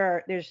usually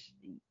there's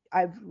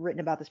I've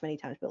written about this many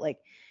times, but like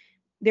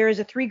there is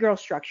a 3-girl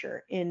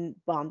structure in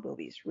Bond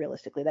movies,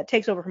 realistically, that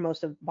takes over for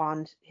most of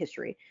Bond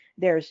history.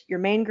 There's your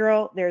main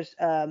girl, there's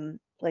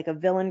like a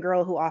villain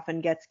girl who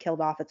often gets killed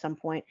off at some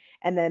point,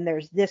 and then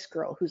there's this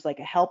girl who's like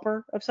a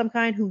helper of some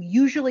kind who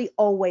usually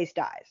always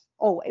dies.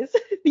 Always.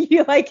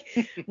 You like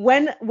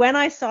when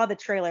I saw the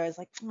trailer, I was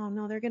like, oh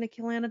no, they're gonna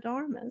kill Anna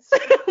Darmus.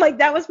 Like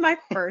that was my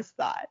first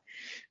thought.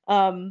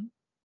 And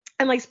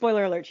like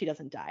spoiler alert, she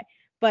doesn't die.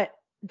 But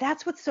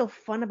that's what's so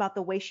fun about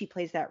the way she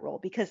plays that role,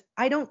 because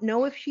I don't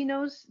know if she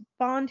knows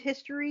Bond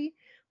history,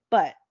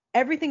 but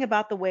everything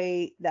about the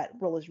way that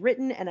role is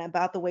written and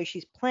about the way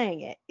she's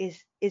playing it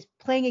is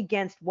playing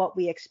against what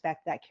we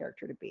expect that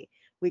character to be.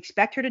 We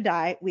expect her to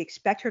die, we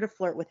expect her to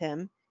flirt with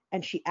him,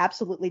 and she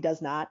absolutely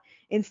does not.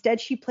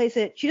 Instead, she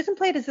doesn't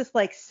play it as this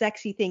like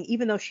sexy thing,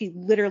 even though she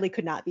literally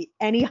could not be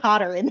any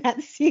hotter in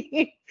that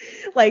scene.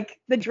 Like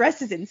the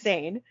dress is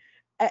insane.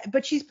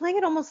 But she's playing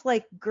it almost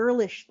like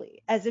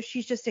girlishly, as if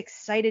she's just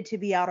excited to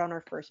be out on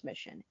her first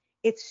mission.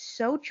 It's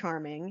so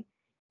charming,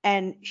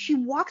 and she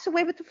walks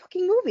away with the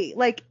fucking movie.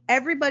 Like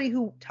everybody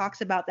who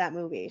talks about that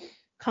movie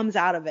comes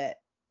out of it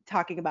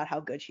talking about how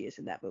good she is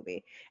in that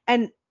movie.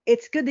 And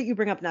it's good that you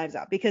bring up Knives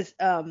Out, because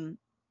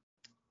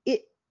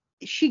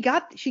she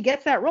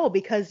gets that role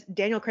because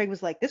Daniel Craig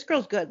was like, this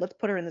girl's good, let's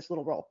put her in this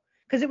little role,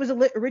 because it was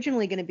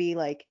originally going to be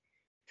like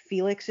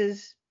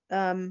Felix's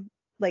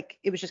like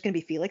it was just going to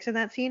be Felix in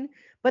that scene,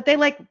 but they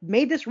like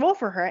made this role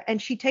for her, and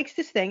she takes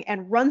this thing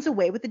and runs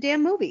away with the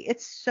damn movie.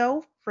 It's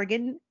so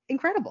friggin'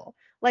 incredible.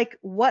 Like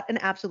what an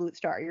absolute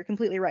star. You're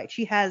completely right.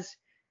 She has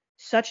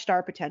such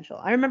star potential.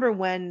 I remember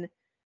when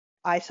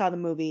I saw the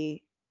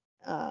movie,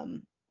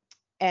 and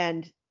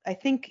I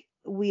think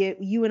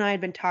you and I had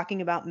been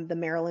talking about the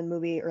Marilyn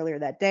movie earlier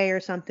that day or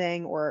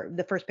something, or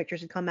the first pictures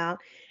had come out,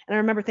 and I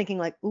remember thinking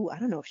like, ooh, I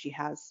don't know if she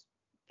has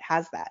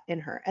that in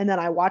her. And then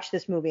I watched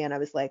this movie and I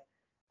was like,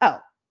 oh,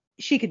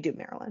 she could do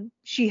Marilyn.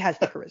 She has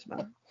the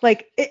charisma.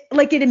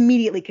 It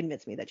immediately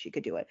convinced me that she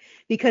could do it,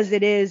 because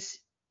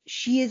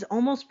she is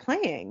almost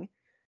playing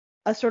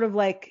a sort of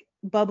like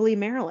bubbly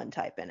Marilyn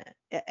type in it.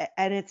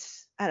 And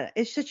I don't know,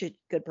 it's such a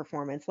good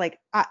performance. Like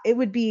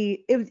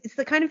it's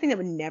the kind of thing that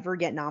would never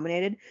get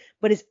nominated,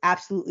 but is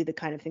absolutely the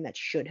kind of thing that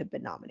should have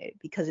been nominated,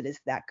 because it is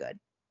that good.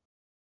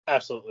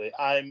 Absolutely.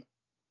 I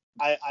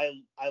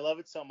love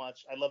it so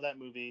much. I love that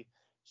movie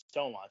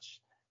so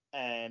much.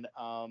 And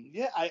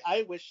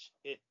I wish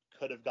it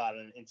could have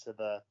gotten into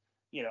the,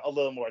 a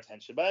little more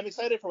attention. But I'm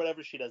excited for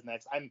whatever she does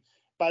next.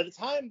 By the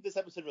time this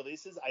episode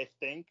releases, I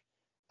think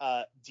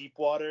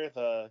Deepwater,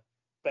 the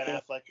Ben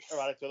Affleck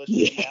erotic thriller, should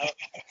be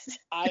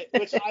out.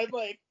 Which I'm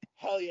like,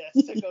 hell yes,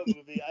 sicko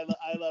movie.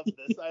 I love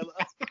this. I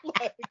love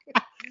like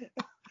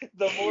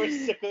the more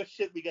sicko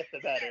shit we get, the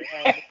better.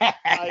 And I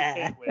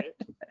can't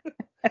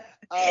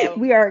wait.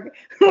 We are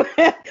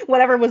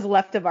whatever was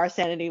left of our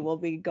sanity, we'll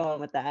be going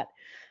with that.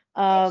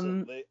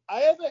 Absolutely.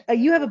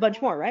 You have a bunch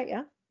more, right?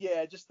 Yeah.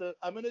 Yeah,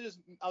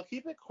 I'll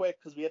keep it quick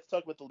because we have to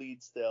talk about the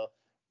lead still.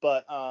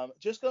 But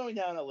just going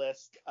down a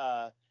list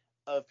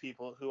of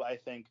people who I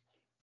think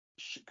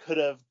could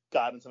have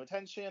gotten some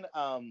attention.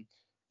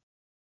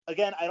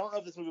 Again, I don't know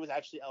if this movie was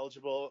actually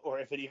eligible or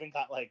if it even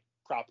got like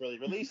properly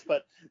released,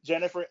 but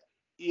Jennifer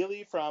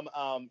Ehle from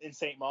In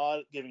Saint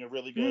Maud giving a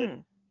really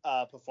good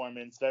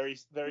performance, very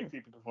very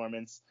creepy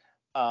performance.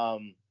 A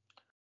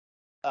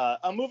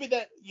movie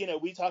that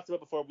we talked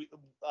about before. We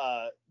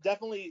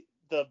definitely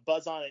the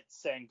buzz on it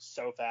sank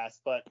so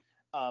fast, but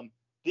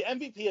the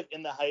MVP of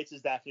In the Heights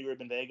is Daphne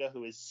Rubin Vega,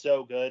 who is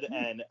so good,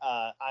 and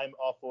I'm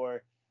all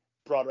for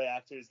Broadway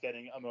actors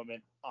getting a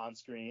moment on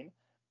screen.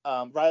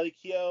 Riley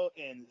Keough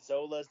in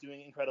Zola is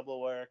doing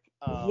incredible work.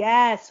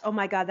 Yes. Oh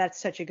my God,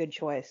 that's such a good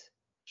choice.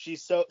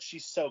 She's so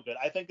good.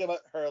 I think about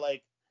her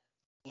like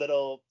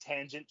little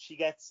tangent she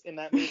gets in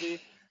that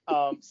movie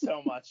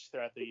so much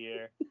throughout the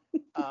year.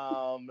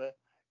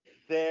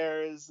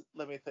 There's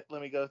let me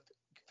go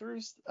through.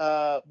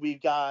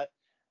 We've got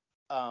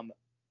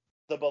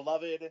the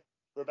beloved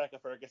Rebecca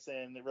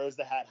Ferguson, Rose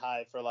the Hat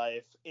High for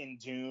life in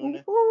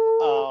Dune.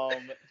 I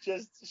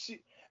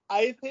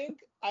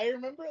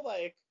remember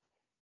like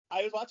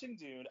I was watching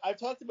Dune. I've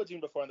talked about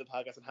Dune before on the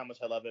podcast and how much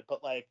I love it,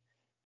 but like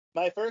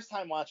my first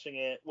time watching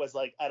it was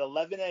like at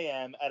 11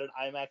 a.m. at an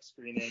IMAX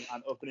screening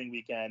on opening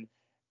weekend,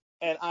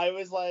 and I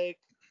was like,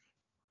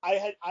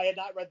 I had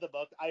not read the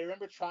book. I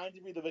remember trying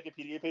to read the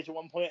Wikipedia page at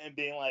one point and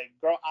being like,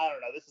 girl, I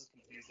don't know, this is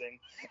confusing.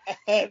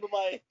 And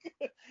like,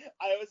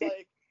 I was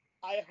like,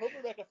 I hope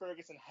Rebecca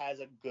Ferguson has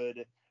a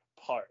good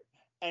part.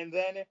 And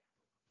then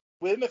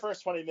within the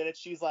first 20 minutes,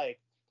 she's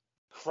like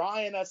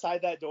crying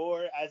outside that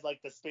door as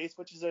like the space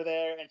witches are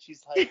there. And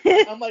she's like,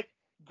 I'm like,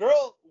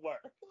 girl,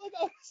 work. Like,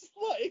 I was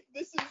like,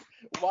 this is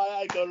why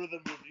I go to the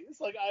movies.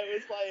 Like, I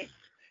was like,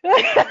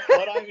 this is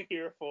what I'm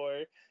here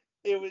for.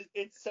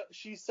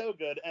 She's so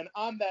good. And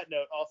on that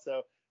note,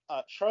 also,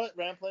 Charlotte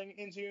Rampling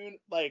in Dune,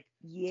 like,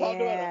 talk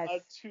about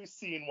a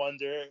two-scene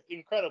wonder,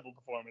 incredible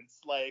performance.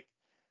 Like,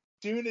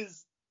 Dune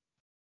is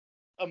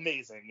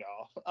amazing,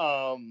 y'all.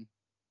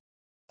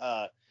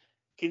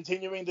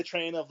 Continuing the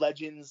train of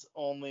legends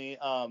only.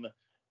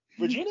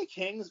 Regina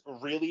King's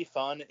really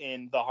fun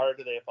in The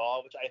Harder They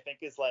Fall, which I think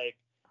is like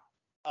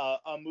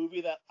a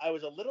movie that I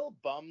was a little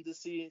bummed to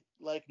see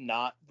like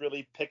not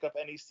really pick up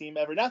any steam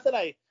ever. Not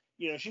that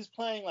she's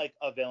playing like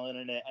a villain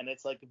in it, and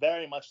it's like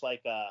very much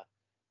like an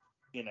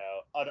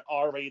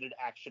R-rated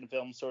action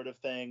film sort of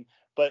thing.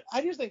 But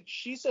I just think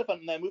she's so fun,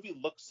 and that movie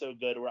looks so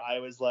good. Where I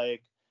was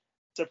like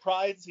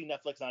surprised to see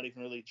Netflix not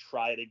even really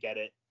try to get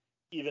it,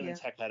 even in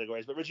tech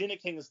categories. But Regina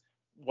King's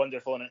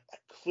wonderful and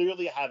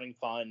clearly having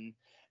fun.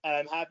 And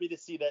I'm happy to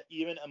see that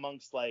even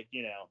amongst like,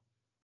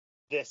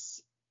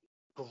 this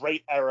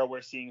great era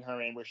we're seeing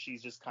her in, where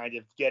she's just kind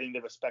of getting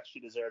the respect she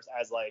deserves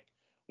as like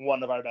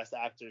one of our best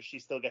actors, she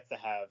still gets to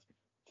have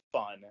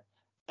fun.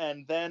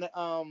 And then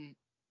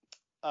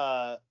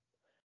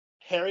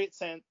Harriet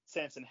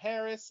Sanson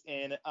Harris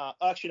in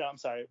actually no, I'm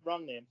sorry,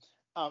 wrong name.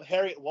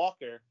 Harriet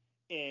Walker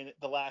in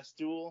The Last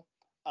Duel.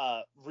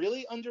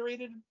 Really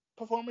underrated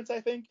performance,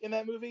 I think, in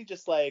that movie.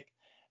 Just like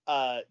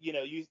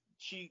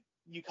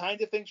you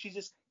kind of think she's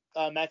just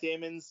Matt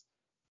Damon's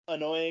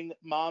annoying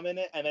mom in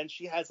it, and then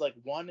she has like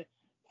one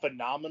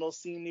phenomenal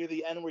scene near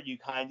the end where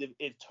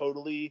it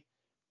totally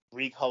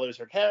recolors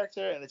her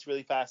character, and it's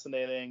really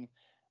fascinating.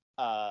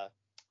 And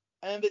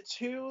the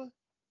two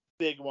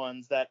big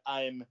ones that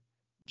I'm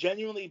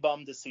genuinely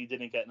bummed to see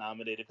didn't get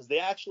nominated, because they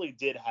actually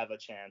did have a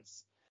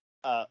chance.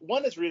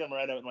 One is Rita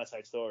Moreno in West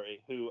Side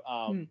Story, who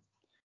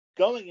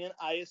going in,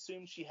 I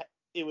assumed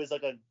it was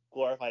like a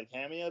glorified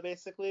cameo,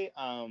 basically,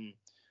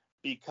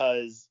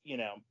 because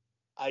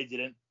I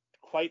didn't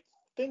quite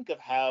think of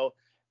how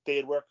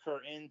they'd work her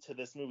into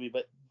this movie,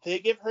 but they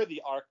give her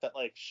the arc that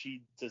like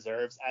she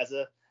deserves as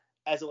a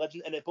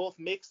legend, and it both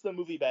makes the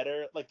movie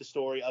better, like the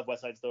story of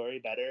West Side Story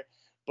better,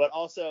 but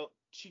also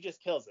she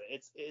just kills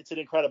it. It's an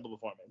incredible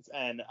performance,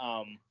 and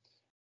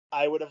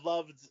I would have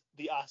loved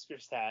the Oscar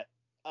stat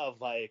of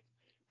like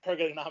her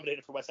getting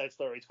nominated for West Side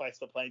Story twice,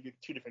 but playing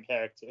two different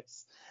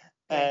characters.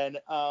 Yeah.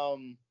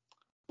 And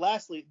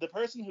lastly, the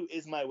person who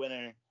is my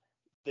winner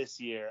this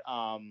year,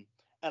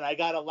 and I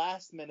got a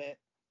last minute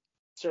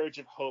surge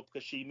of hope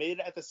because she made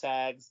it at the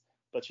SAGs,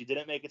 but she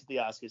didn't make it to the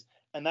Oscars,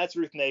 and that's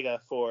Ruth Negga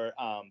for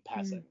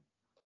Passing,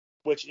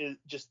 which is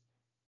just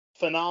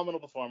phenomenal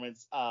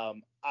performance.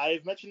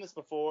 I've mentioned this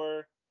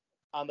before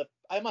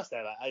I must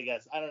have, I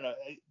guess, I don't know.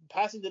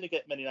 Passing didn't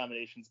get many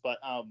nominations, but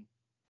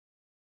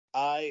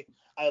I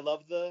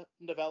love the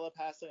novella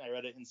Passing. I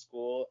read it in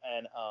school,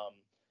 and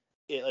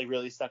it like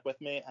really stuck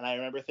with me, and I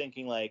remember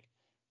thinking like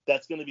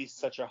that's going to be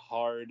such a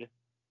hard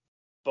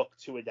book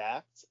to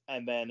adapt,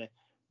 and then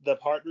the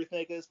part Ruth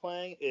Negga is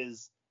playing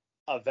is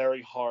a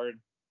very hard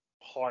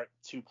part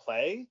to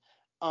play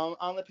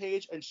on the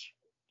page, and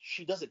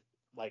she does it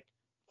like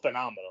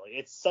phenomenally.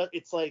 It's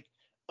like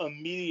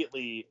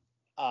immediately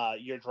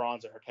you're drawn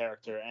to her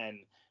character and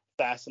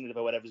fascinated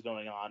by whatever's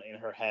going on in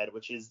her head,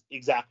 which is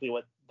exactly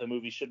what the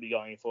movie should be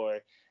going for.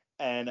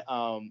 And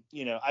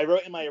I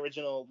wrote in my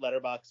original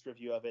Letterboxd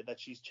review of it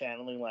that she's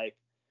channeling like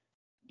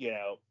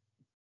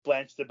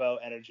Blanche DeBow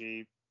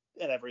energy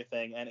and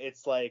everything, and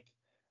it's like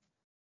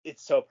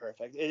it's so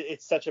perfect.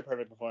 It's such a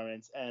perfect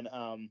performance, and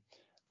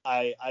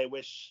I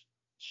wish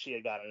she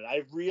had gotten it.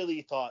 I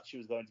really thought she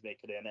was going to make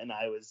it in, and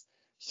I was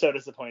so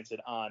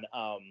disappointed on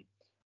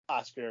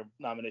Oscar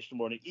nomination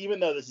morning, even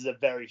though this is a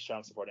very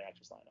strong supporting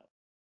actress lineup.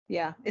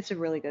 Yeah, it's a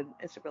really good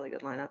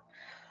lineup.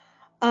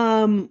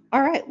 All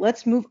right,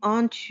 let's move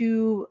on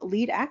to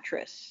lead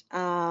actress.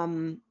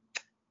 The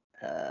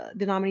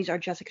nominees are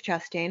Jessica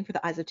Chastain for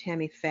The Eyes of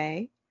Tammy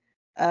Faye,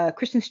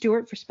 Kristen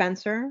Stewart for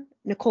Spencer,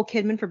 Nicole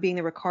Kidman for Being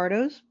the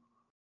Ricardos,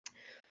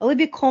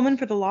 Olivia Colman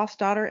for The Lost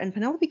Daughter, and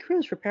Penelope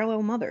Cruz for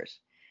Parallel Mothers.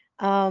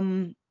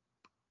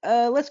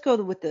 Let's go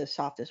with the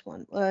softest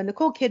one.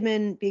 Nicole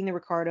Kidman, Being the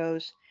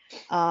Ricardos.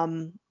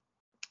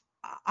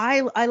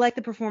 I like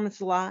the performance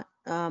a lot,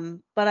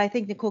 but I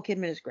think Nicole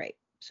Kidman is great.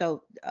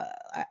 So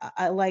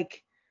I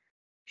like,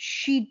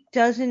 she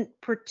doesn't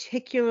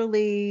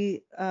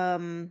particularly,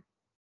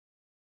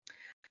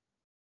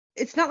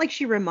 it's not like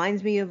she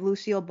reminds me of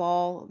Lucille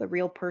Ball, the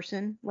real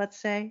person, let's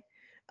say.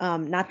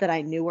 Not that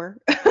I knew her.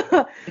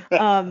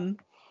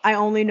 I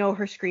only know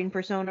her screen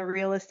persona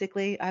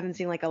realistically. I haven't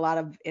seen like a lot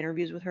of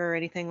interviews with her or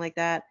anything like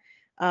that.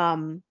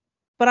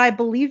 But I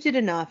believed it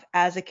enough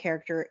as a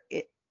character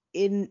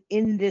in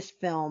this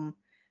film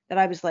that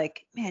I was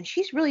like, man,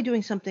 she's really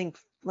doing something,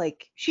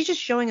 like she's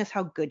just showing us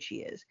how good she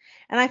is.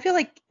 And I feel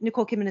like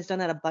Nicole Kidman has done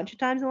that a bunch of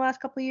times in the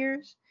last couple of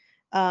years.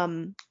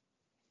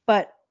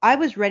 But I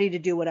was ready to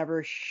do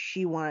whatever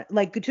she wanted,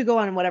 like to go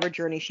on whatever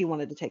journey she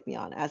wanted to take me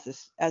on as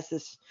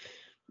this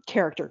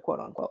character, quote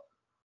unquote.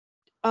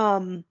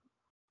 I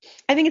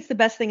think it's the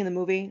best thing in the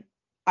movie.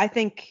 I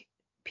think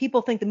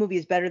people think the movie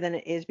is better than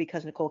it is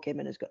because Nicole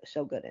Kidman is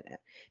so good in it.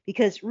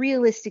 Because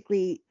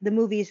realistically, the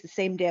movie is the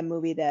same damn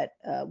movie that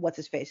what's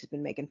his face has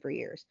been making for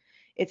years.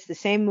 It's the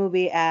same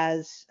movie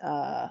as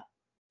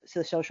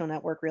The Social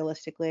Network,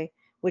 realistically,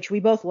 which we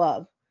both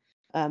love.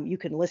 You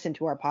can listen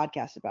to our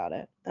podcast about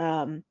it.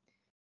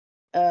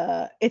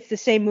 It's the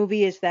same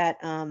movie as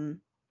that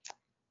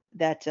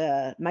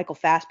Michael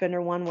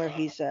Fassbender one where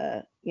he's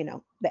the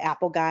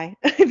Apple guy.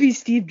 He's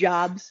Steve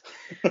Jobs.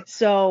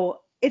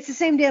 So it's the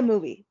same damn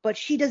movie, but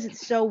she does it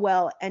so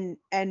well and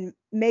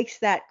makes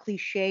that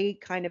cliche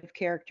kind of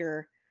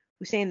character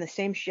who's saying the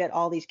same shit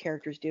all these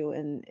characters do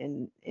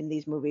in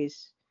these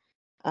movies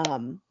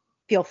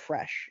feel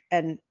fresh.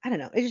 And I don't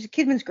know, it's just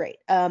Kidman's great.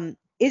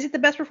 Is it the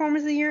best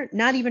performance of the year?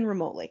 Not even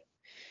remotely.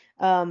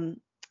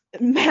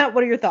 Matt,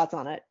 what are your thoughts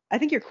on it? I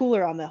think you're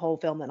cooler on the whole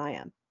film than I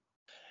am.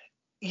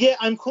 Yeah,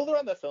 I'm cooler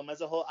on the film as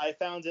a whole. I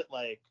found it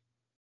like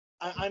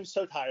I'm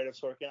so tired of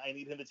Sorkin. I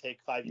need him to take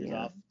 5 years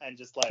off and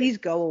just like please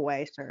go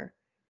away, sir.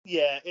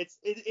 Yeah, it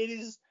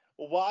is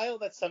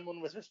wild that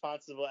someone was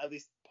responsible, at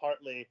least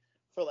partly,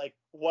 for like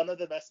one of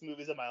the best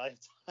movies of my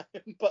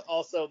lifetime, but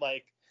also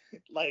like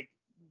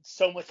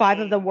so much 5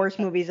 of the worst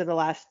movies of the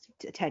last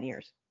 10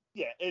 years.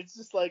 Yeah, it's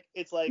just like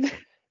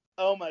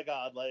oh my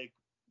god, like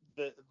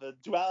the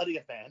duality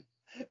of man.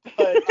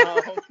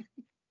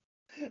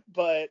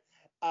 But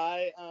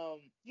I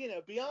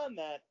beyond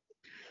that,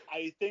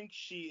 I think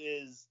she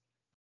is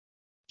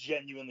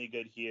genuinely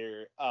good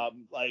here.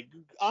 Like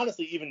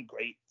honestly, even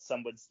great.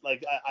 Some would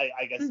like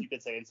I guess you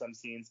could say in some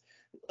scenes.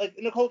 Like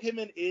Nicole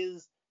Kidman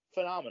is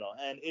phenomenal,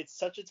 and it's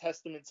such a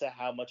testament to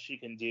how much she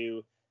can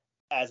do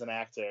as an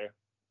actor.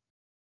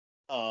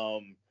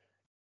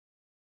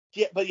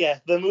 Yeah, but yeah,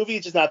 the movie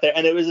is just not there,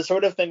 and it was the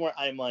sort of thing where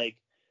I'm like,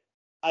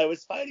 I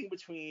was fighting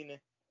between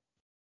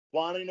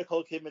wanting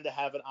Nicole Kidman to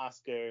have an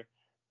Oscar,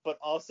 but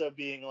also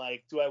being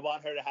like, do I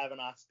want her to have an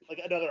Oscar,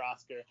 like another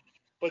Oscar,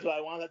 but do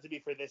I want that to be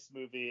for this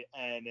movie?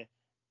 And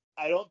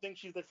I don't think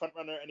she's the front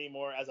runner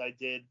anymore as I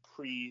did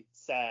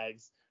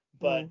pre-SAGs,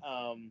 but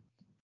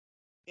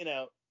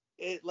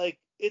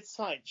it's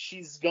fine.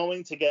 She's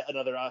going to get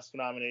another Oscar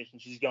nomination.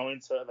 She's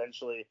going to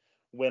eventually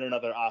win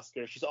another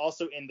Oscar. She's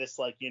also in this,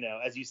 like,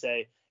 as you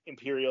say,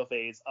 imperial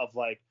phase of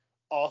like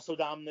also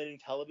dominating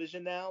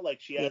television now. Like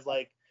she has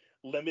like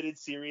limited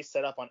series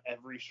set up on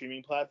every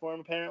streaming platform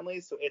apparently.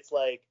 So it's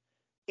like,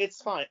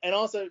 it's fine. And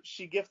also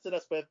she gifted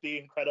us with the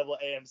incredible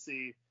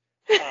AMC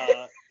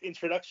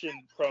introduction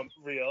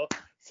reel.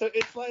 So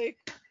it's like,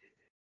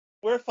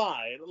 we're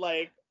fine.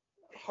 Like,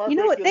 you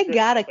know what? They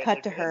gotta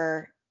cut to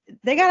her.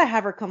 They gotta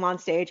have her come on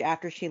stage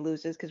after she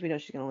loses, because we know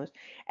she's gonna lose,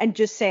 and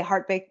just say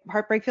heartbreak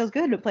feels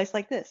good in a place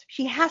like this.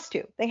 She has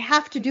to. They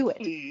have to do it.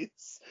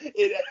 Please.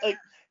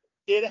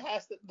 It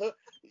has to.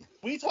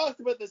 We talked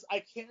about this.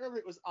 I can't remember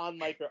if it was on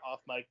mic or off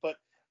mic, but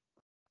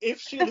if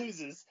she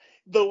loses,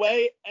 the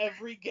way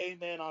every gay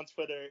man on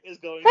Twitter is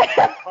going to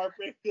say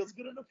heartbreak feels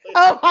good in a place.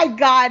 Oh my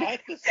god!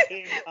 At the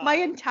same time. My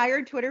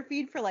entire Twitter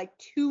feed for like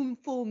 2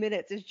 full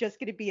minutes is just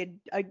gonna be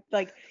a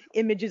like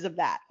images of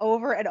that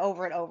over and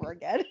over and over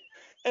again.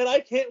 And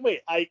I can't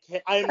wait. I'm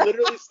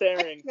literally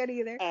staring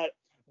at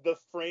the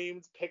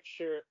framed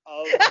picture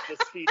of the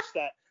speech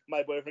that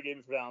my boyfriend gave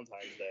me for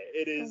Valentine's Day.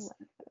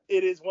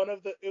 It is one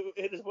of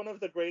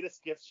the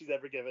greatest gifts she's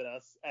ever given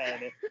us,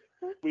 and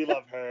we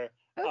love her.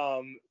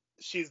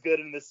 She's good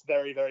in this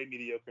very, very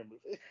mediocre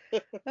movie.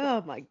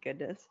 Oh my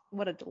goodness,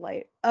 what a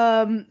delight.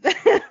 All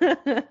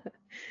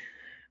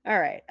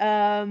right.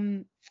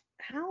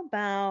 How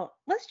about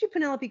let's do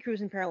Penelope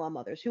Cruz and Parallel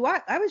Mothers, who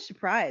I was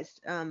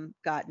surprised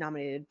got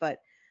nominated, but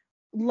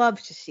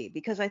love to see,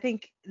 because I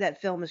think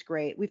that film is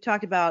great. We've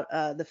talked about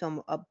the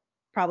film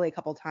probably a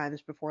couple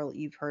times before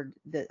you've heard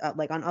the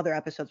like on other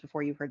episodes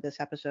before you've heard this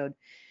episode.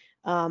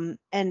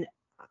 And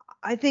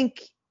I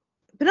think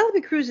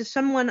Penelope Cruz is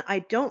someone I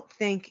don't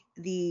think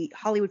the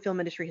Hollywood film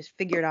industry has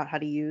figured out how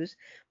to use,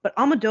 but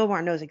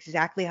Almodovar knows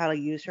exactly how to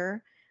use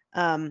her.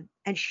 And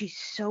she's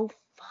so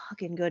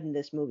fucking good in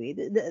this movie.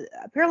 The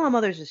Parallel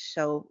Mothers is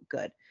so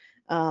good.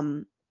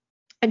 And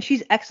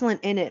she's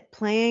excellent in it,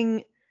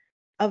 playing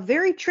a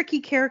very tricky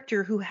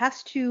character who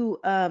has to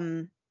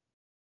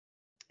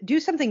do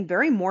something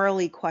very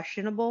morally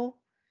questionable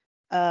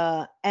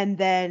and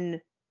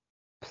then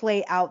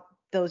play out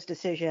those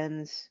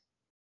decisions.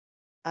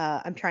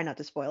 I'm trying not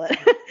to spoil it.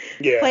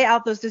 Yeah. Play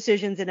out those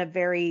decisions in a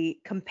very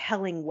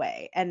compelling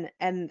way.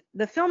 And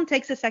the film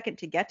takes a second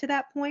to get to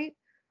that point.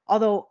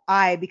 Although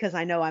because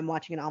I know I'm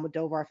watching an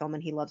Almodovar film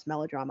and he loves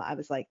melodrama, I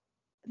was like,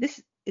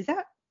 is this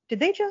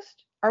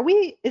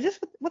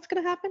what's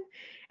going to happen?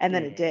 And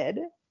then it did.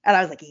 And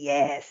I was like,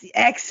 yes,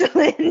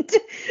 excellent.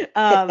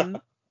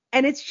 And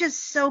it's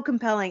just so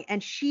compelling.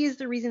 And she is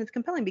the reason it's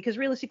compelling, because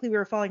realistically, we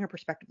were following her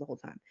perspective the whole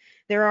time.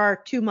 There are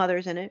 2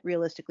 mothers in it,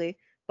 realistically.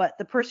 But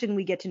the person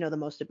we get to know the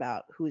most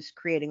about, who's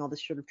creating all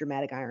this sort of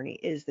dramatic irony,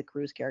 is the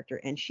Cruz character.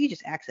 And she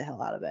just acts the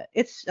hell out of it.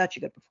 It's such a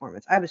good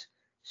performance. I was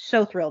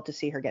so thrilled to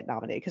see her get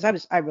nominated,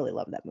 because I really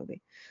loved that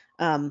movie.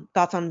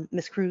 Thoughts on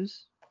Miss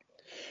Cruz?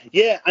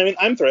 Yeah, I mean,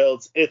 I'm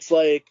thrilled. It's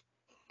like,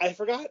 I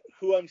forgot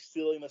who I'm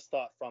stealing this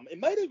thought from. It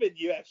might have been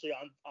you actually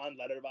on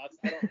Letterboxd.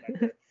 I don't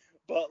remember.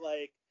 But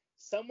like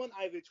someone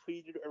either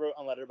tweeted or wrote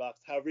on Letterboxd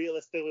how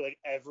realistically like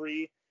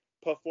every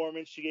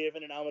performance she gave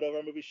in an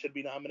Almodovar movie should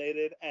be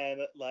nominated,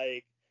 and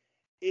like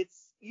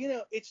it's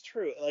it's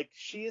true. Like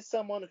she is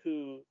someone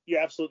who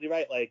you're absolutely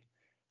right. Like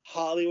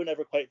Hollywood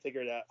never quite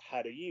figured out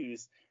how to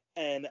use,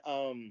 and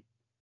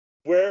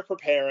we're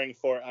preparing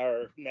for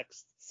our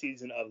next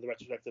season of the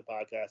Retrospective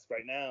podcast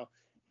right now.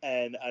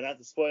 And not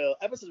to spoil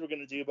episodes we're going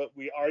to do, but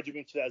we are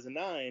doing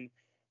 2009.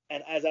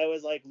 And as I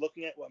was like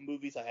looking at what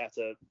movies I have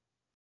to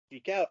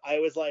geek out, I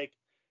was like,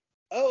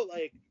 oh,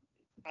 like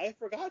I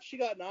forgot she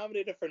got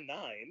nominated for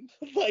Nine,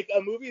 like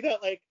a movie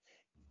that like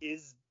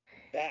is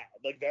bad,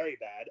 like very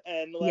bad,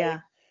 and like Yeah.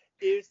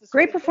 it's the sort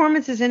Great of thing.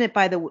 performances in it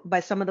by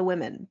some of the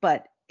women,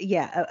 but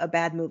yeah, a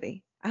bad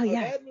movie. Oh A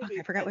yeah, bad fuck, movie,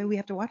 I forgot why and we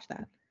have to watch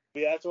that.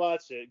 we have to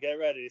watch it. Get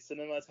ready,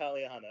 Cinema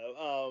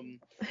Italiano.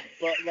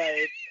 But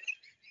like,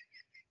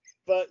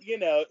 but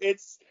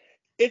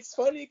it's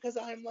funny because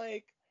I'm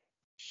like,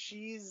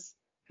 she's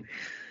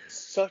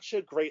such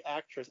a great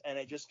actress, and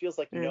it just feels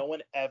like Mm. no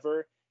one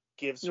ever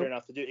gives her Nope.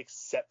 enough to do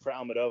except for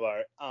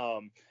Almodovar.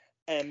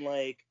 And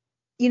like,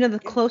 The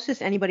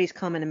closest anybody's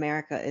come in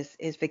America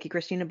is Vicky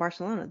Cristina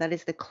Barcelona. That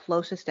is the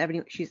closest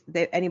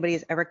anybody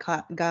has ever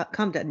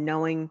come to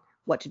knowing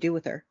what to do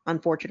with her.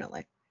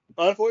 Unfortunately.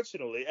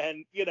 unfortunately,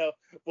 and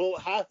we'll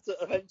have to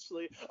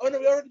eventually. Oh no,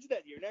 we already did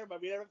that year. Never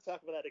mind. We never have to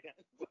talk about that again.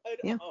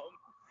 Yeah.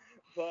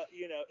 But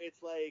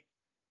it's like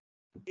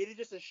it is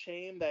just a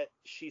shame that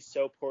she's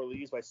so poorly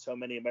used by so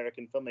many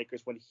American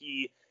filmmakers when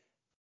he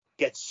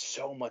gets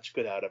so much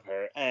good out of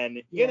her.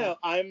 And Yeah.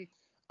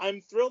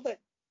 I'm thrilled that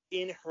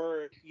in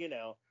her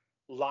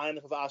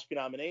lineup of Oscar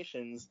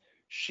nominations,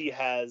 she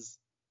has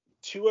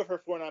 2 of her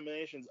 4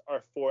 nominations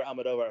are for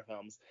Almodovar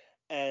films,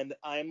 and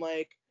I'm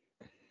like,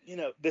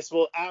 this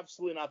will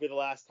absolutely not be the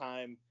last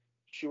time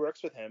she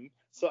works with him.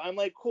 So I'm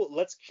like, cool,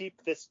 let's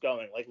keep this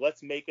going. Like,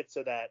 let's make it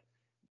so that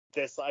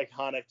this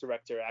iconic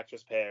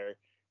director-actress pair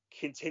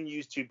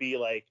continues to be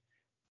like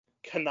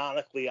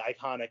canonically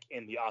iconic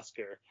in the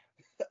Oscar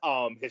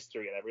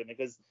history and everything,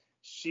 because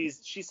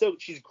she's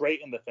great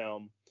in the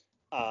film.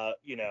 A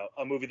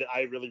movie that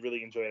I really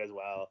really enjoyed as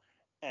well,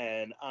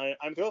 and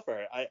I'm thrilled for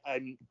her.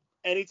 I'm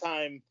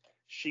anytime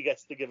she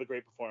gets to give a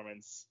great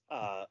performance,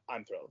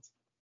 I'm thrilled.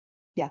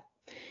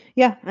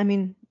 Yeah, I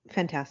mean,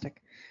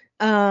 fantastic.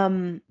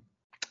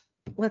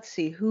 Let's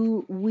see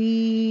who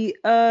we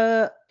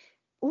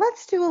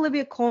let's do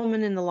Olivia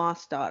Colman in The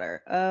Lost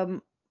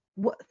Daughter.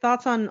 What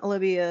thoughts on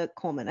Olivia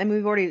Colman? I mean,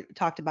 we've already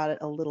talked about it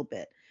a little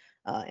bit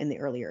in the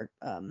earlier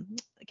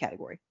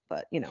category,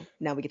 but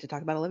now we get to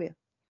talk about Olivia.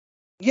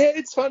 Yeah,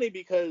 it's funny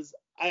because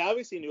I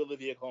obviously knew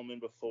Olivia Colman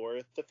before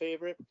The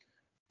Favorite,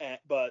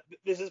 but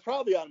this is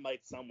probably on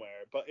Mike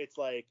somewhere. But it's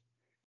like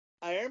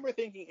I remember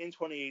thinking in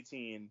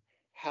 2018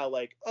 how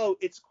like, oh,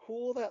 it's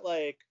cool that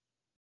like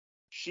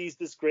she's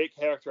this great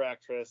character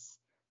actress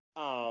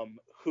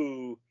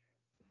who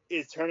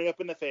is turning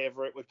up in The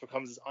Favorite, which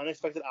becomes this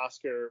unexpected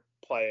Oscar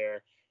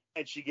player,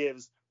 and she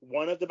gives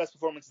one of the best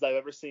performances I've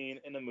ever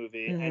seen in a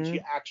movie, and she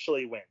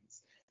actually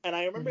wins. And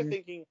I remember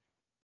thinking,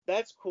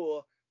 that's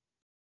cool.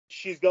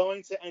 She's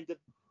going to end up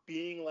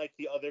being like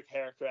the other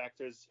character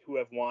actors who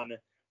have won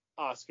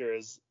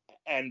Oscars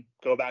and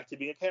go back to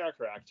being a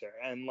character actor.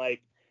 And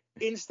like,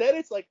 instead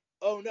it's like,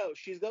 oh no,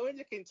 she's going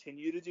to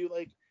continue to do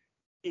like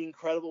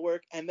incredible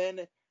work. And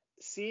then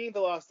seeing The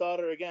Lost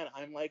Daughter again,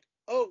 I'm like,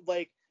 oh,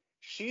 like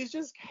she's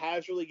just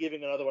casually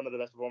giving another one of the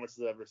best performances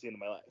I've ever seen in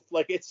my life.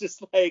 Like, it's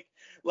just like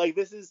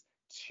this is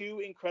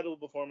 2 incredible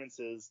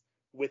performances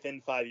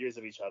within 5 years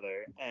of each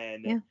other,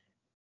 and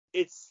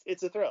it's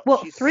a thrill.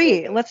 Well, She's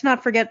 3. so Let's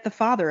not forget The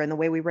Father and the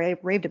way we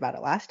raved about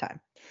it last time.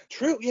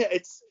 true. Yeah,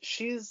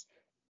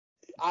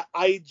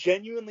 I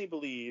genuinely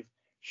believe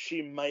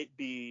she might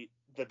be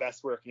the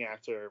best working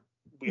actor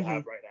we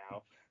have right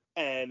now,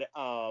 and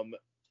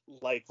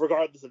like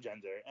regardless of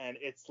gender. And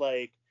it's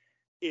like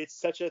it's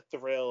such a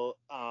thrill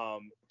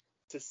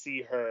to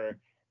see her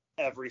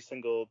every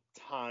single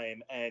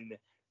time, and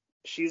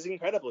she's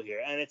incredible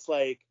here. And it's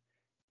like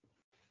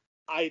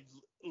I'd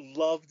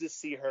love to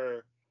see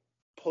her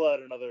pull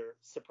out another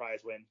surprise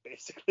win,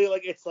 basically.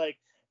 Like, it's like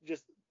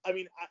just I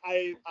mean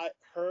I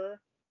her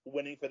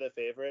winning for The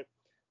Favorite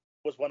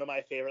was one of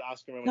my favorite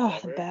Oscar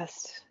moments ever. The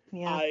best.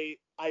 Yeah.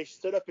 I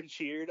stood up and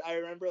cheered. I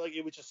remember, like,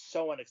 it was just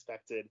so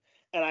unexpected,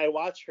 and I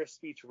watch her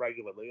speech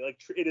regularly. Like,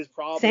 it is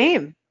probably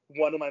Same.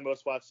 one of my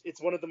most watched. It's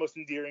one of the most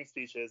endearing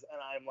speeches, and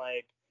I'm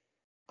like,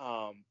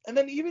 and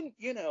then even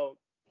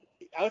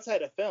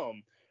outside of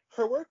film,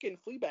 her work in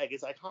Fleabag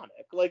is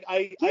iconic. Like,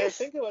 I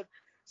think about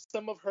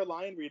some of her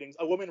line readings.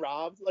 A Woman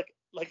Robbed, like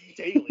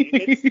daily.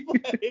 It's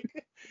like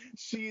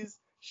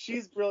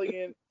she's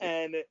brilliant,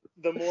 and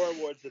the more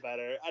awards the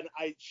better.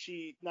 And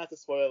she, not to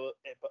spoil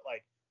it, but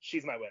like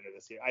she's my winner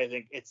this year. I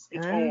think it's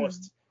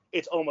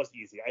almost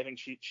easy. I think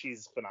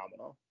she's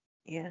phenomenal.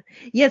 Yeah.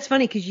 Yeah, it's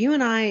funny because you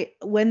and I,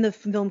 when the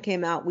film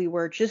came out, we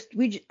weren't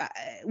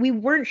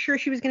sure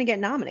she was going to get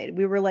nominated.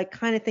 We were like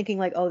kind of thinking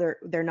like, oh,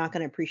 they're not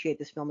going to appreciate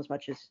this film as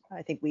much as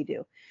I think we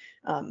do.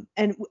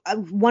 And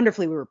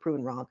wonderfully we were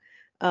proven wrong.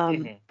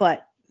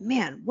 But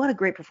man, what a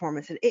great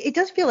performance. It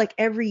does feel like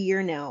every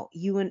year now,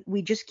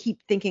 we just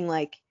keep thinking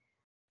like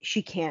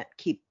she can't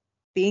keep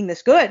being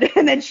this good,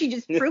 and then she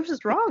just proves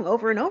us wrong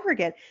over and over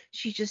again.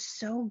 She's just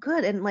so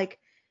good, and like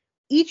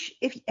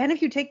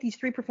if you take these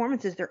three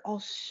performances, they're all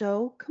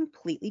so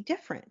completely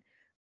different.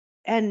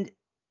 And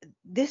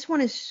this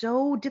one is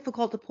so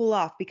difficult to pull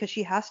off because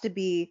she has to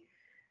be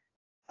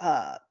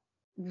uh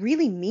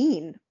really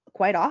mean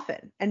quite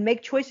often and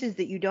make choices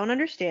that you don't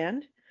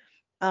understand,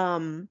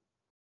 um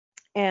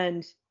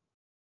and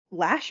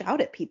lash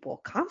out at people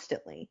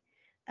constantly.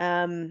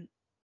 Um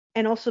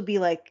and also be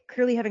like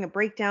clearly having a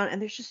breakdown,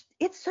 and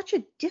it's such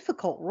a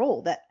difficult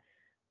role that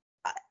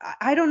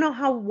I don't know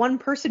how one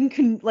person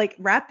can like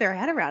wrap their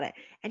head around it,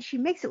 and she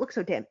makes it look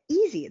so damn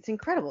easy. It's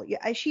incredible.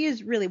 Yeah, she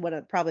is really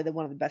probably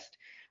one of the best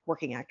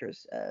working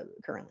actors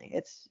currently.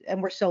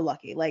 And we're so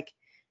lucky. Like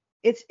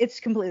it's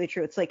completely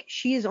true. It's like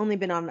she has only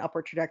been on an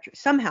upward trajectory.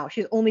 Somehow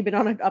she's only been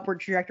on an upward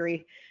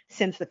trajectory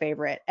since The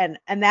Favorite, and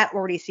that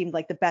already seemed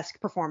like the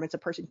best performance a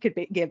person could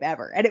give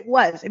ever, and it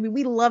was. I mean,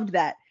 we loved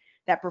that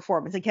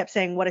performance and kept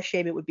saying what a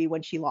shame it would be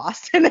when she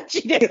lost and that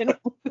she didn't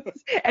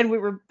lose, and we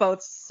were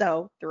both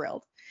so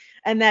thrilled.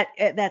 And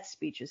that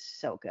speech is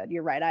so good.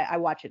 You're right. I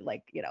watch it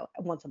like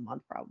once a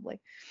month probably.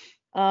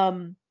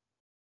 Um,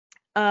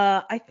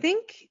 I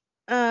think.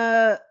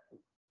 I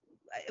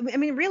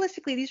mean,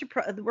 realistically, these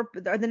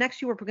the next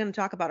two we're going to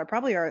talk about are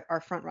probably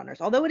our front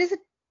runners. Although it is a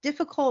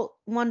difficult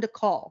one to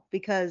call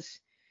because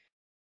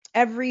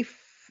the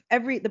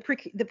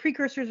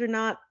precursors are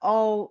not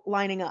all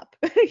lining up.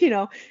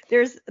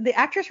 There's the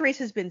actress race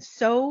has been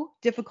so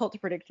difficult to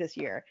predict this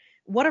year.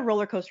 What a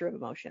roller coaster of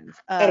emotions.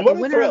 And what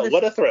a thrill!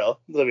 What a thrill!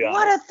 To be honest.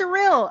 What a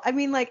thrill! I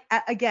mean, like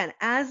again,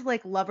 as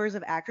like lovers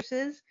of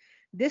actresses,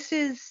 this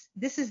is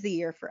the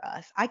year for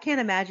us. I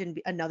can't imagine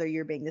another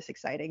year being this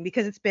exciting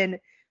because it's been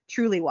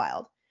truly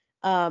wild.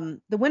 The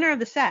winner of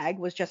the SAG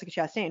was Jessica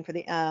Chastain for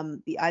the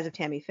Eyes of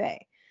Tammy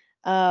Faye.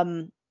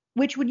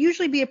 Which would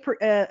usually be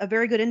a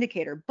very good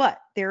indicator, but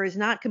there is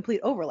not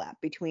complete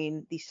overlap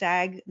between the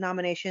SAG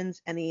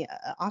nominations and the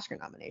Oscar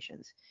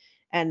nominations.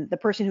 And the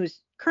person who is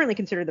currently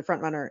considered the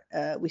front runner,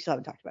 we still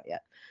haven't talked about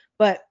yet.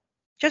 But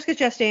Jessica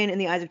Chastain in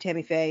The Eyes of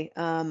Tammy Faye,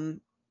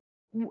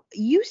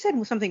 you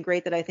said something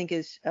great that I think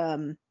is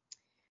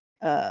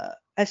has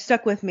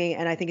stuck with me,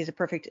 and I think is a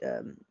perfect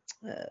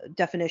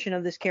definition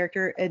of this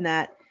character, in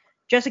that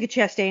Jessica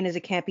Chastain is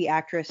a campy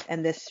actress,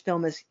 and this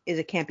film is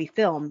a campy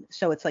film,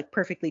 so it's like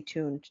perfectly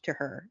tuned to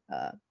her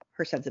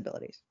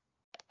sensibilities.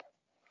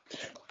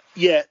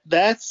 Yeah,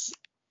 that's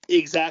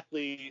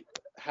exactly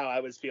how I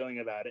was feeling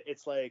about it.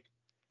 It's like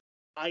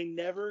I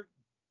never,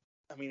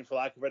 for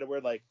lack of a better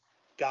word, like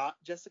got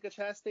Jessica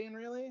Chastain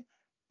really,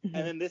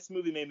 and then this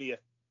movie made me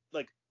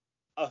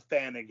a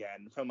fan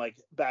again from like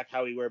back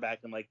how we were back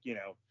in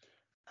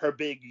her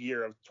big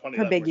year of 2011.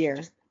 Her big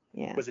year,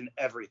 yeah, was in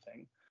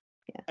everything,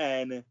 yeah,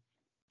 and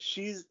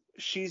she's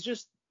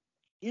just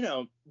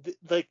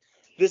like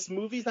this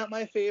movie's not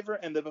my favorite,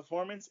 and the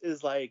performance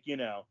is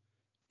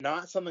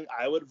not something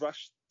I would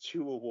rush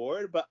to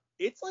award, but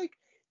it's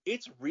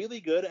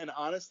really good. And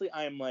honestly,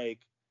 I'm like,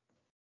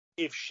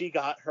 if she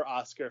got her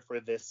Oscar for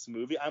this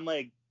movie, I'm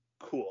like,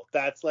 cool,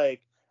 that's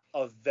like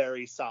a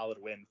very solid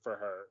win for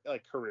her,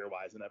 like career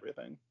wise and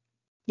everything.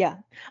 Yeah,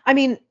 I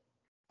mean,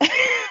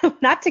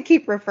 not to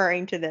keep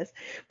referring to this,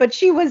 but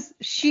Jessica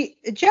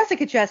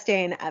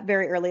Chastain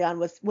very early on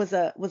was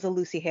a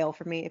Lucy Hale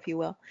for me, if you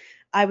will.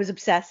 I was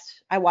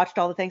obsessed. I watched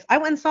all the things. I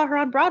went and saw her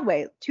on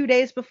Broadway 2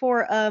 days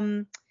before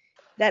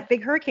that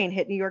big hurricane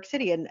hit New York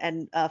City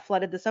and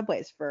flooded the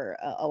subways for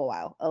a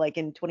while, like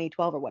in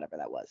 2012 or whatever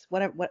that was.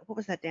 What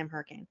was that damn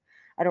hurricane?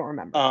 I don't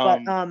remember.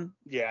 But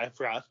yeah, I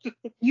forgot.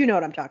 You know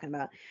what I'm talking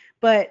about.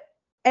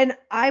 And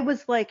I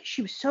was like,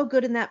 she was so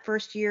good in that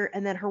first year,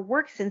 and then her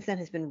work since then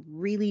has been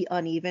really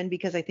uneven,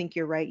 because I think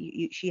you're right.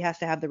 She has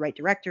to have the right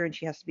director, and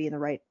she has to be in the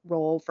right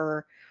role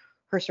for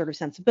her sort of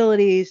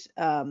sensibilities.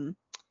 And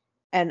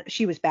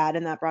she was bad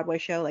in that Broadway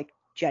show, like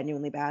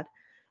genuinely bad.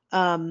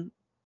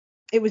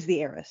 It was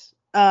The Heiress.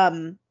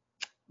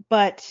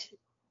 But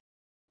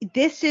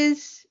this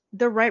is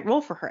the right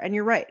role for her, and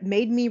you're right. It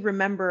made me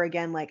remember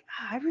again, like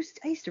I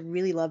used to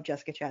really love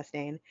Jessica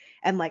Chastain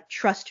and like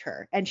trust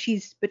her, and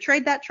she's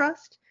betrayed that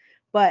trust,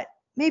 but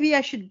maybe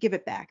I should give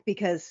it back,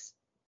 because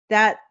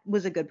that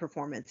was a good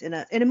performance in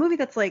a movie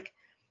that's like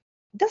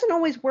doesn't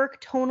always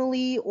work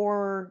tonally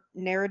or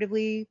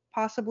narratively,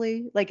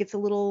 possibly. Like it's a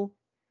little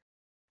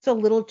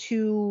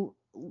too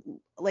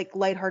like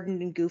lighthearted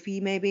and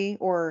goofy maybe,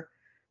 or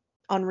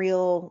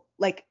unreal,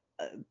 like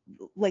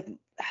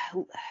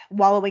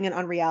wallowing in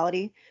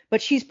unreality,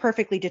 but she's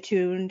perfectly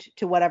detuned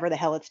to whatever the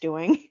hell it's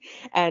doing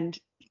and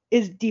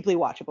is deeply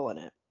watchable in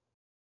it,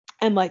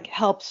 and like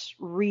helps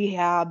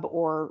rehab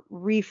or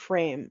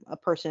reframe a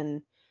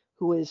person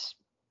who is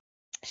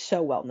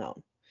so well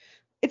known.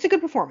 it's a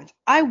good performance.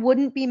 I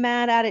wouldn't be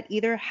mad at it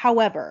either.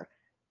 However,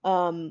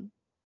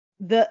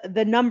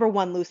 the number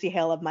one Lucy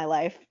Hale of my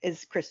life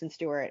is Kristen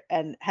Stewart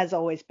and has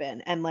always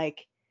been. And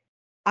like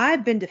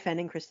I've been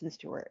defending Kristen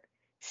Stewart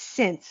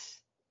since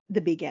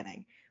the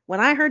beginning. When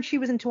I heard she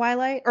was in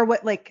Twilight, or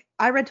what, like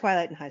I read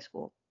Twilight in high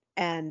school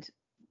and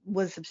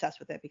was obsessed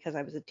with it because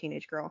I was a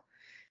teenage girl,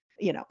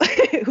 you know,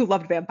 who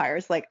loved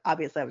vampires. Like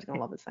obviously I was gonna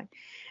love this thing.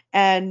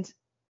 And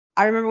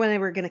I remember when they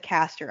were gonna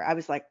cast her, I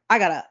was like, I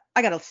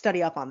gotta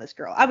study up on this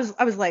girl. I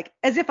was like,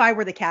 as if I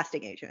were the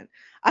casting agent.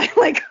 I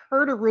like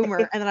heard a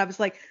rumor and then I was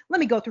like, let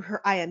me go through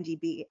her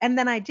IMDb. And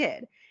then I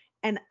did.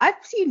 And I've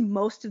seen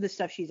most of the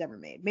stuff she's ever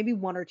made, maybe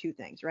one or two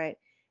things, right?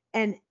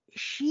 And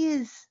she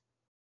is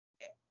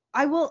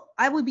I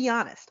will be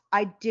honest.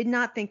 I did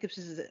not think this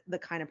was the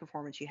kind of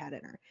performance she had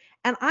in her.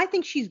 And I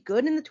think she's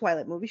good in the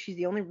Twilight movie. She's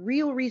the only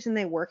real reason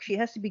they work. She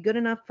has to be good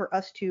enough for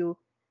us to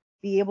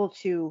be able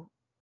to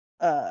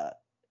uh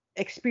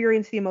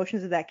experience the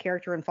emotions of that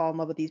character and fall in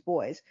love with these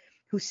boys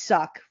who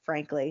suck,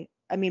 frankly.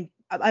 I mean,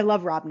 I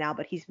love Rob now,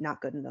 but he's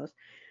not good in those.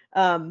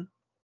 Um,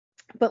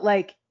 but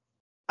like,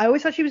 I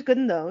always thought she was good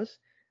in those.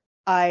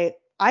 I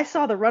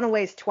saw The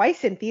Runaways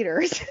twice in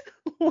theaters.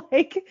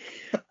 like,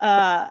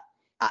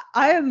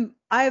 I've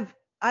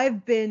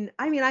been.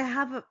 I mean, I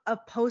have a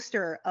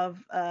poster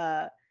of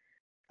the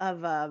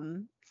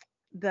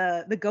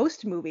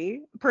Ghost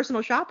movie,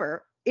 Personal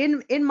Shopper,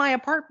 in my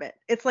apartment.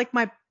 It's like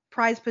my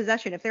prized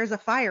possession. If there's a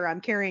fire,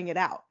 I'm carrying it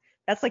out.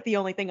 That's like the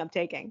only thing I'm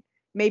taking.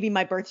 Maybe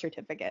my birth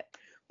certificate.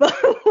 But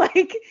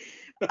like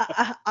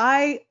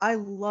I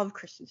love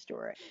Kristen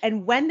Stewart.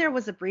 And when there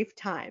was a brief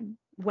time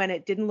when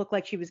it didn't look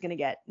like she was going to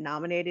get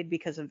nominated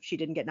because of she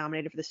didn't get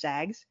nominated for the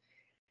SAGs,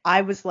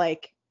 I was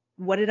like,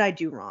 what did I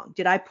do wrong?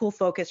 Did I pull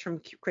focus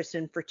from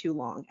Kristen for too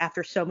long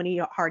after so many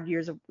hard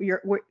years of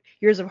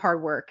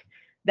hard work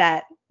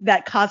that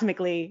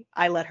cosmically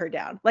I let her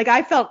down? Like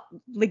I felt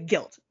like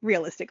guilt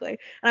realistically.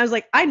 And I was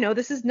like, I know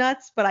this is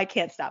nuts, but I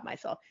can't stop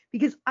myself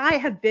because I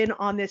have been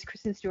on this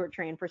Kristen Stewart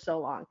train for so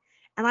long.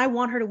 And I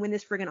want her to win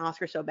this friggin'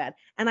 Oscar so bad.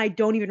 And I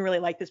don't even really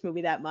like this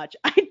movie that much.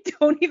 I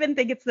don't even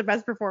think it's the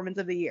best performance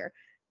of the year.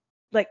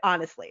 Like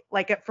honestly,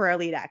 like for a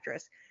lead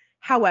actress.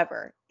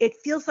 However, it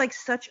feels like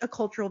such a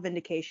cultural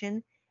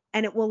vindication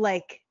and it will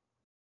like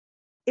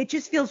it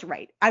just feels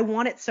right. I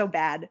want it so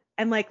bad.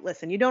 And like,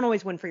 listen, you don't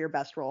always win for your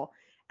best role.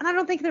 And I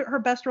don't think that her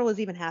best role has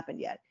even happened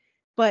yet.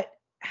 But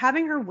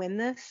having her win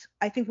this,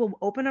 I think will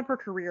open up her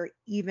career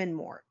even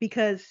more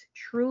because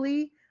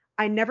truly,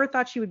 I never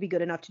thought she would be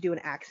good enough to do an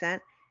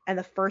accent. And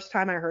the first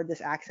time I heard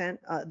this accent,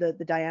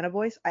 the Diana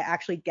voice, I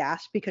actually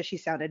gasped because she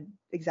sounded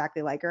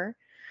exactly like her.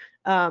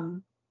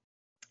 Um,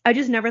 I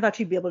just never thought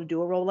she'd be able to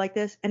do a role like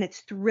this, and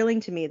it's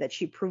thrilling to me that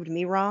she proved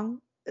me wrong.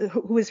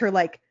 Who is her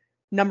like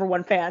number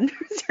one fan?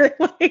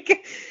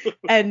 like,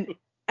 and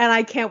and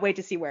I can't wait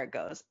to see where it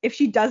goes. If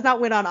she does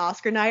not win on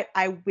Oscar night,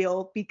 I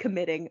will be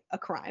committing a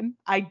crime.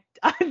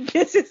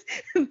 This is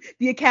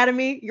the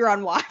Academy. You're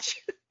on watch.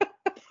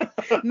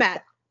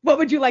 Matt, what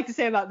would you like to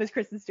say about Miss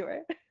Kristen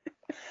Stewart?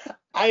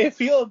 I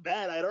feel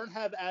bad. I don't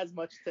have as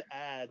much to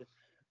add,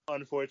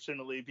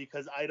 unfortunately,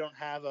 because I don't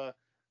have a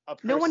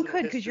No one personal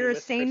could because history you're a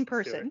with sane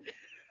Kristen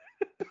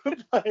person.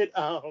 Stewart.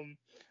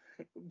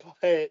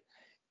 but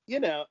you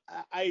know,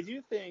 I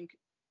do think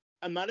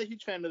I'm not a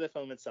huge fan of the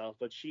film itself,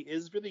 but she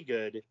is really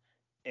good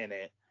in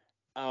it.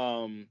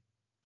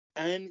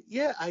 And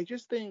yeah, I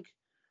just think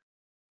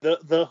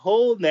the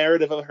whole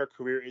narrative of her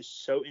career is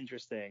so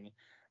interesting,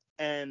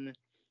 and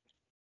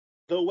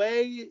the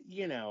way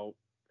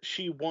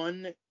she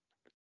won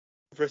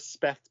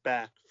respect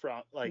back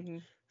from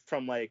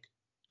like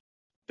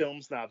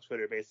film snob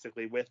Twitter,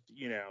 basically, with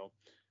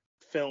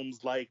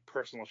films like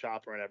Personal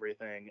Shopper and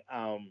everything,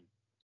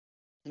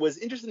 was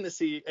interesting to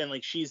see. And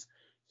like she's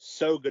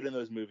so good in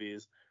those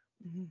movies,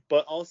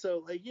 but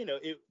also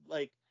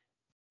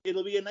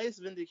it'll be a nice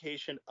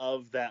vindication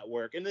of that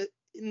work, and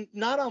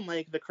not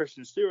unlike the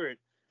Kristen Stewart,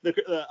 the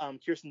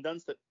Kirsten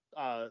Dunst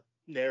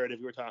narrative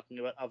we were talking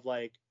about of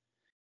like,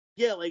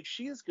 yeah, like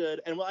she is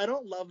good, and while I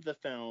don't love the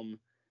film,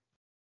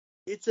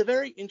 it's a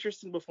very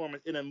interesting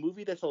performance in a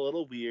movie that's a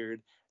little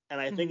weird,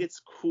 and I think it's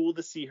cool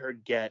to see her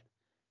get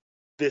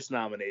this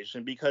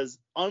nomination because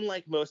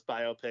unlike most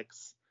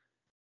biopics,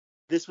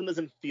 this one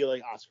doesn't feel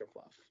like Oscar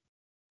fluff.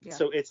 Yeah.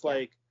 So it's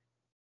like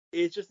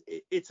it's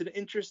an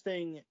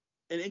interesting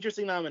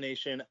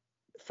nomination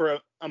for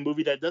a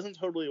movie that doesn't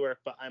totally work,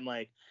 but I'm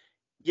like,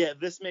 yeah,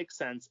 this makes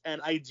sense,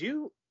 and I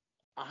do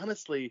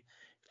honestly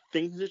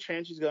think there's a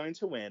chance she's going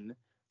to win.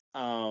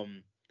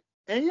 And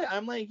yeah,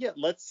 I'm like, yeah,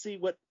 let's see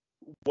what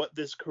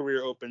this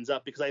career opens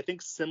up, because I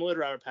think similar to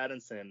Robert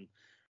Pattinson,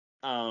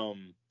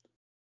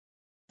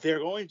 they're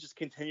going to just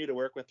continue to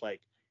work with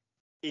like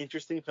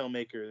interesting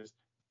filmmakers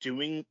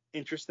doing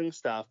interesting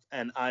stuff,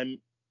 and I'm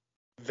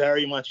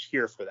very much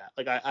here for that.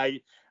 Like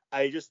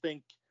I just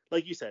think,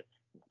 like you said,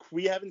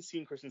 we haven't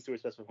seen Kristen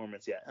Stewart's best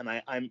performance yet, and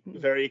I'm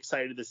very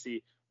excited to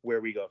see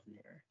where we go from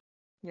here.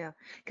 Yeah,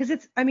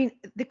 because I mean,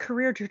 the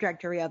career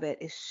trajectory of it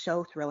is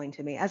so thrilling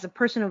to me as a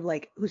person of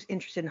like who's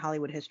interested in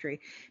Hollywood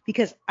history.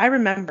 Because I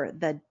remember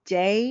the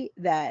day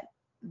that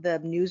the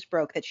news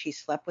broke that she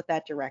slept with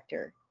that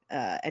director,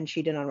 and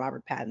cheated on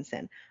Robert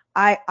Pattinson.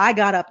 I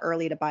got up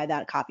early to buy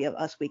that copy of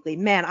Us Weekly.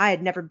 Man, I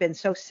had never been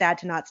so sad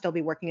to not still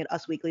be working at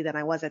Us Weekly than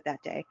I was at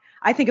that day.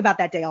 I think about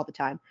that day all the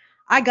time.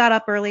 I got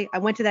up early. I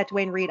went to that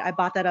Dwayne Reed. I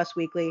bought that Us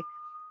Weekly.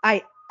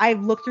 I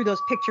looked through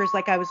those pictures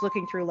like I was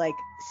looking through like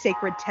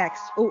sacred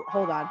texts. Oh,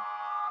 hold on.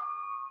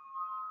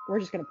 We're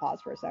just gonna pause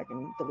for a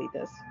second, delete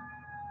this.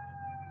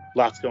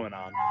 Lots going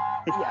on.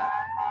 Yeah,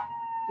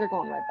 they're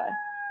going right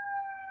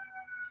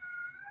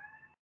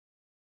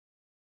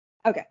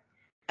by. Okay.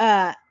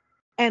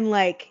 And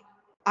like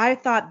I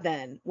thought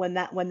then when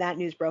that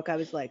news broke, I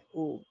was like,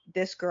 ooh,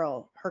 this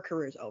girl, her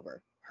career is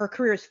over. Her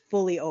career is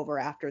fully over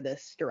after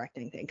this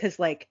directing thing, because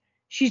like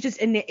she's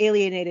just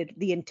alienated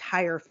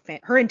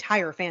her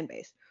entire fan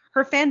base.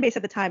 Her fan base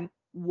at the time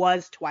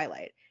was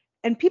Twilight,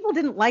 and people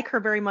didn't like her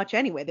very much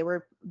anyway.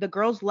 The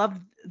girls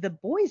loved the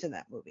boys in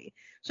that movie,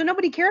 so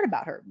nobody cared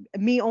about her.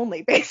 Me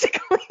only,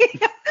 basically.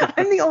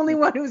 I'm the only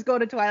one who was going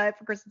to Twilight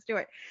for Kristen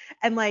Stewart,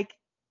 and like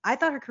I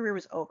thought her career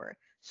was over.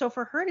 So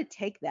for her to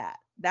take that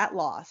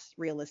loss,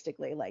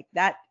 realistically, like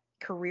that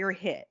career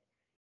hit,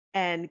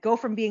 and go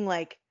from being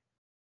like,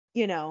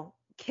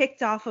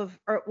 kicked off of,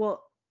 or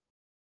well,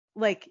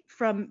 like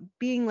from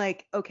being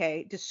like,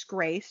 okay,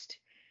 disgraced,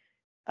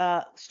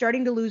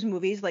 starting to lose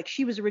movies. Like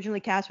she was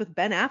originally cast with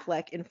Ben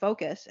Affleck in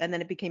Focus, and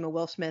then it became a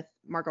Will Smith,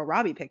 Margot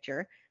Robbie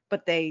picture.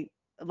 But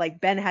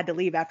Ben had to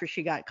leave after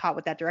she got caught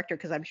with that director,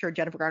 because I'm sure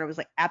Jennifer Garner was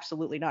like,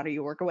 absolutely not, are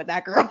you working with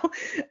that girl?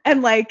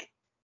 And like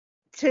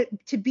to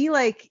be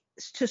like,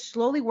 to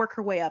slowly work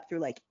her way up through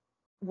like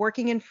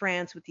working in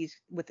France with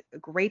a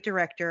great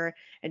director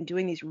and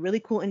doing these really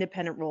cool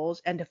independent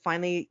roles, and to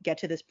finally get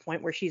to this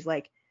point where she's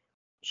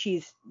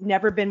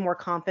never been more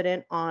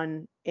confident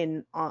on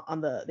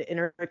the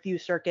interview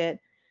circuit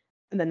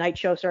and the night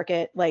show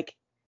circuit, like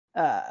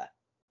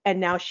and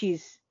now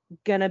she's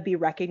gonna be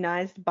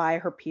recognized by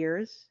her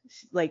peers,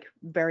 like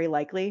very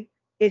likely,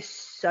 is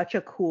such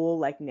a cool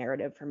like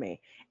narrative for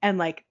me. And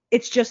like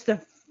it's just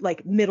the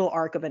like middle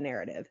arc of a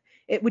narrative.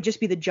 It would just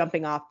be the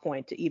jumping off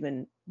point to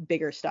even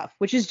bigger stuff,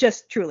 which is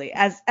just truly,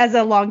 as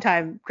a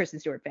longtime Kristen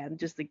Stewart fan,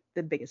 just the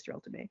biggest thrill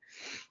to me.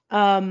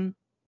 I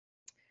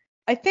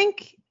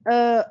think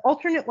I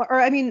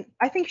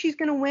think she's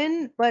gonna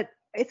win, but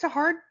it's a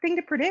hard thing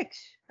to predict.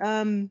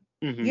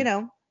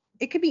 Mm-hmm.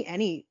 It could be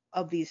any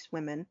of these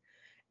women,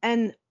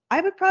 and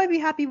I would probably be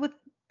happy with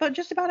but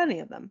just about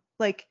any of them.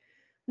 Like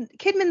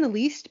Kidman the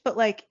least, but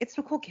like it's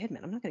Nicole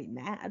Kidman. I'm not gonna be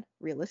mad,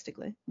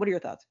 realistically. What are your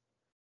thoughts?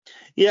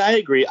 Yeah, I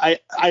agree. I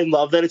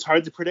love that it's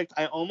hard to predict.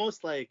 I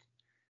almost like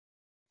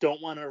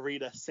don't want to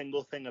read a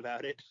single thing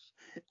about it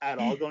at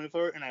all going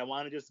forward, and I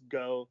want to just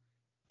go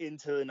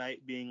into the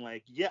night being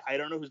like, yeah, I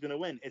don't know who's gonna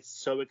win. It's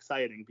so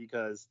exciting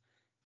because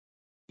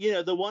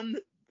the one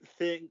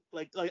thing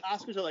like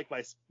Oscars are like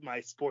my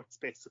sports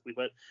basically,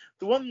 but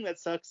the one thing that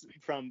sucks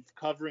from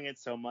covering it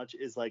so much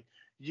is like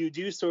you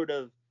do sort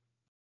of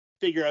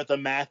figure out the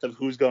math of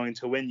who's going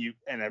to win you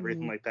and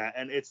everything like that,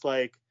 and it's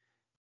like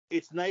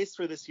it's nice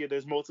for this year.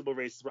 There's multiple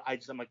races where I'm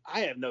like,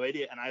 I have no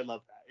idea, and I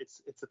love that.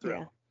 It's a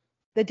thrill. Yeah.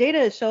 The data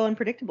is so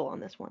unpredictable on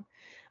this one.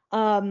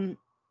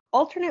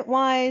 Alternate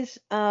wise,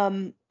 I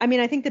mean,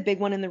 I think the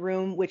big one in the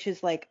room, which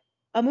is like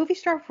a movie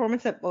star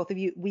performance that both of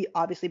you, we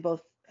obviously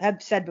both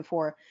have said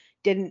before,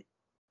 didn't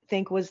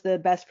think was the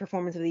best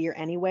performance of the year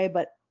anyway,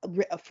 but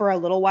for a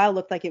little while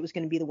looked like it was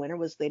going to be the winner,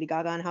 was Lady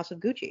Gaga in House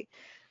of Gucci.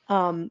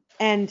 And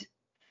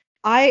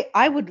I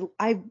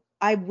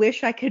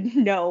wish I could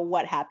know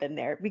what happened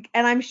there,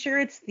 and I'm sure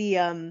it's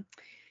the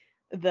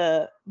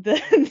the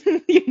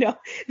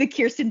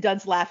Kirsten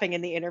Dunst laughing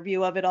in the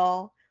interview of it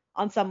all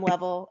on some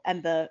level,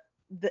 and the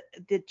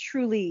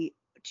truly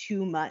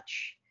too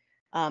much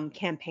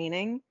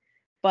campaigning.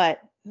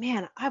 But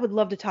man, I would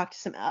love to talk to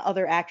some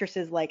other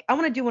actresses. Like I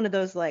want to do one of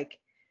those like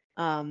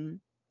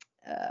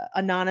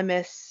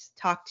anonymous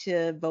talk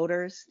to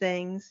voters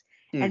things,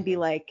 and be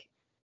like,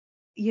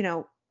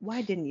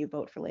 why didn't you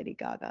vote for Lady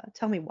Gaga?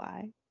 Tell me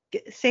why.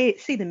 Say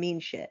the mean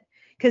shit,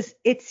 because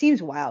it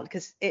seems wild,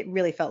 because it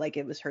really felt like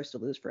it was hers to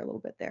lose for a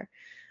little bit there.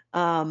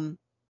 But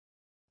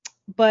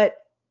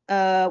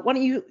why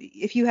don't you,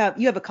 if you have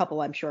a couple,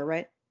 I'm sure,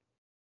 right?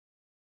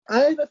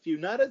 I have a few,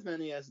 not as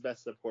many as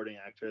Best Supporting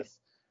Actress.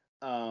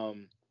 Well,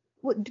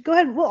 go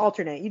ahead, we'll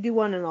alternate. You do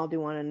one and I'll do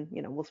one, and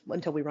we'll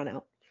until we run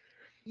out.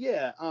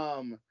 Yeah,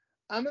 I'm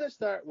gonna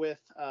start with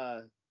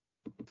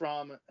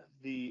from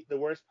the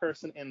worst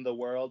person in the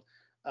world,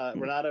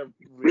 Renata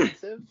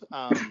Riantsev,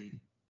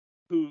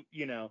 who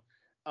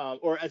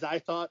or as I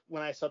thought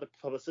when I saw the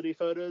publicity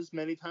photos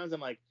many times,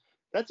 I'm like,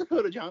 that's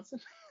Dakota Johnson,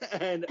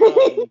 and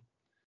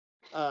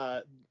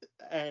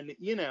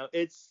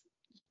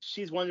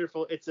she's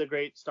wonderful. It's a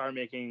great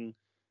star-making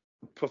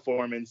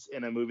performance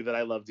in a movie that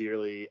I love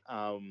dearly.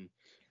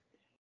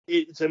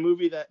 It's a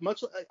movie that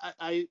much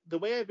the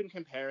way I've been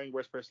comparing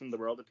Worst Person in the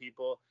World to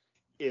people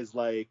is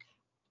like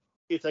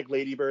it's like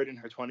Lady Bird in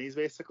her 20s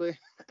basically,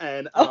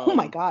 and Oh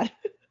my God.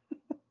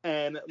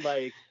 and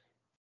like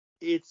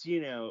it's,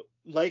 you know,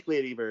 like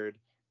Lady Bird,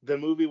 the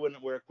movie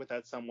wouldn't work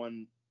without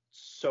someone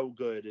so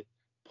good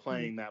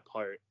playing that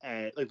part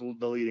and like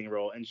the leading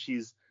role, and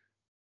she's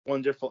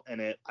wonderful in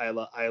it. I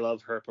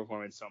love her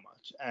performance so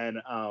much,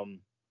 and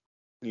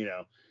you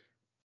know,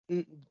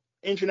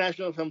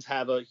 international films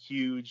have a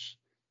huge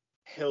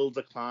hill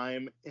to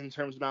climb in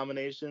terms of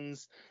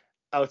nominations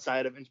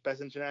outside of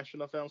Best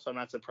International Film, so I'm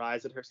not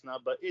surprised at her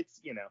snub, but it's,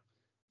 you know,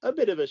 a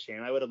bit of a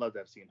shame. I would have loved to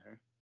have seen her.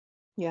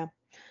 Yeah.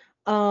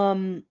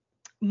 One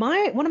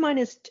of mine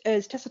is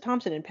Tessa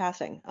Thompson in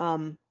Passing.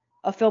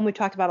 A film we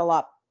talked about a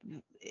lot,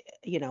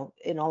 you know,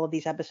 in all of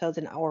these episodes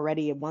and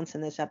already once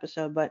in this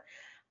episode. But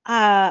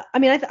I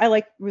mean, I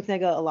like Ruth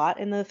Negga a lot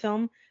in the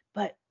film,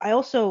 but I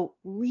also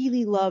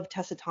really love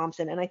Tessa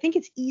Thompson, and I think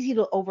it's easy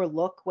to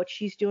overlook what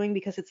she's doing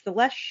because it's the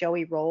less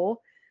showy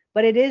role,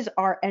 but it is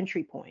our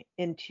entry point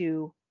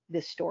into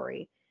this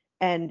story.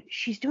 And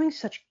she's doing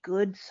such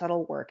good,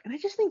 subtle work. And I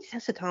just think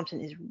Tessa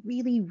Thompson is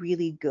really,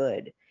 really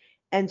good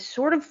and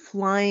sort of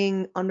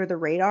flying under the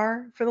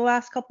radar for the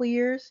last couple of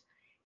years.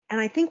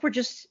 And I think we're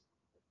just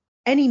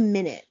any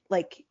minute,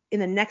 like in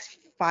the next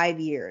 5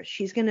 years,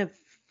 she's gonna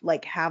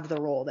like have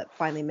the role that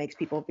finally makes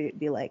people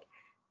be like,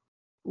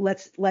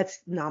 let's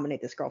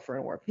nominate this girl for an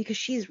award because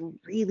she's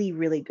really,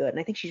 really good. And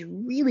I think she's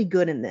really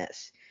good in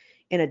this,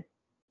 in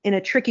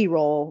a tricky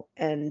role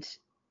and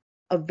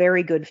a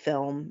very good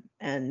film.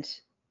 And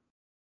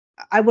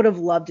I would have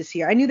loved to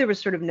see her. I knew there was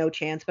sort of no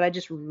chance, but I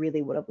just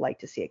really would have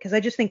liked to see it because I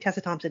just think Tessa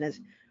Thompson is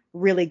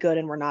really good,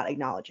 and we're not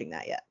acknowledging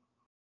that yet.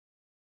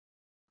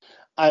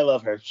 I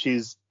love her.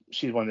 She's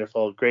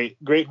wonderful. Great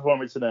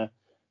performance in a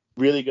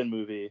really good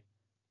movie.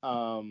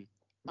 I'm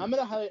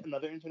gonna highlight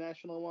another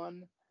international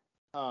one.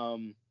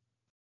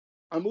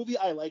 A movie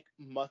I like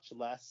much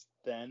less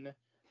than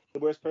The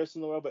Worst Person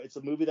in the World, but it's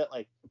a movie that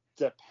like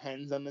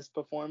depends on this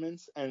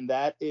performance, and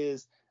that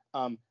is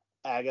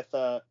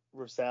Agatha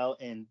Rousselle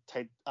in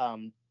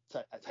Titane,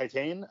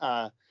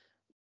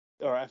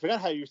 or I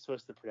forgot how you're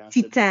supposed to pronounce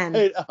Titane.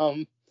 it.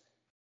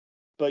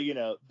 But you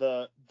know,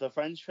 the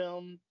French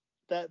film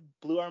that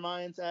blew our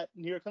minds at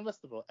New York Film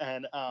Festival,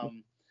 and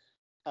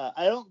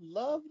I don't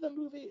love the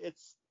movie.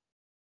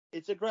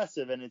 It's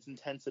aggressive and it's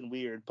intense and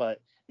weird, but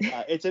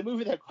it's a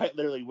movie that quite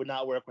literally would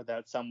not work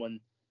without someone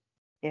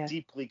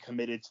deeply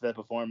committed to the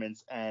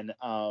performance, and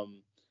a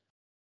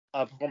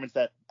performance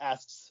that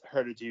asks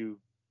her to do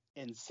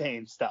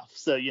insane stuff.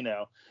 So, you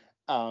know,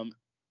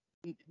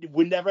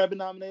 would never have been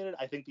nominated.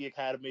 I think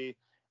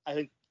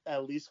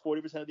at least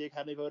 40% of the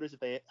Academy voters, if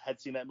they had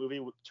seen that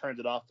movie, turned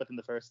it off within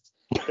the first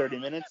 30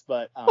 minutes.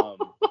 But,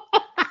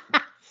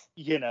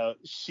 you know,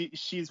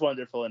 she's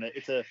wonderful in it.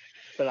 It's a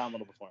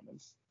phenomenal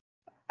performance.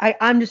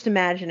 I'm just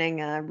imagining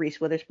Reese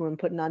Witherspoon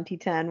putting on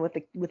T10 with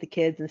the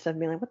kids and stuff,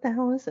 being like, "What the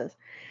hell is this?"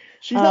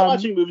 She's not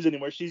watching movies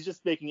anymore. She's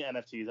just making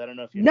NFTs. I don't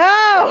know if you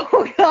know.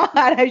 No, God,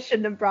 I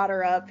shouldn't have brought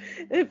her up.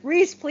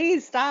 Reese,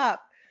 please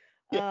stop.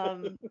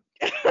 Nicole,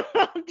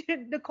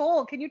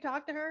 can you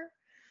talk to her?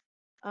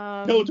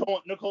 No,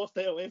 don't. Nicole,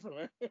 stay away from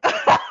her.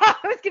 I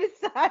was gonna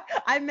say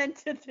I meant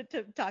to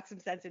talk some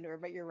sense into her,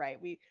 but you're right.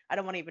 I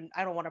don't want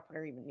to put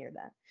her even near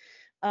that.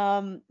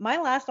 My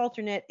last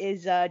alternate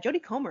is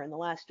Jodie Comer in The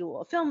Last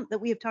Duel, a film that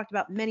we have talked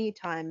about many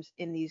times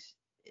in these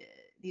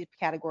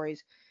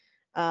categories.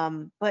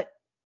 But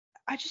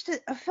a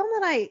film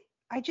that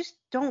I just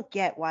don't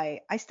get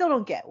why. I still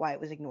don't get why it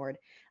was ignored,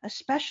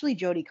 especially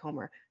Jodie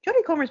Comer.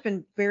 Jodie Comer's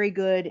been very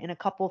good in a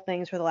couple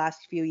things for the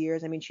last few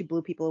years. I mean, she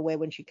blew people away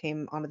when she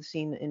came onto the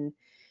scene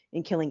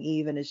in Killing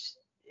Eve, and has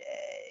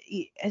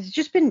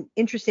just been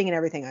interesting in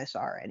everything I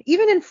saw her in.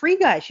 Even in Free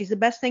Guy, she's the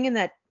best thing in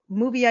that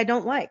movie I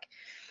don't like.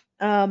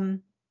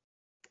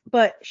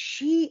 But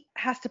she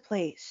has to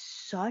play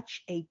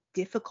such a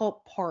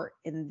difficult part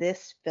in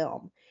this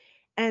film.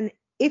 And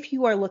if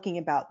you are talking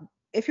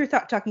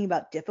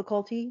about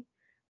difficulty,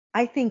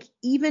 I think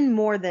even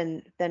more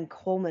than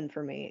Coleman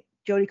for me,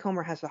 Jodie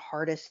Comer has the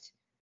hardest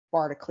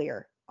bar to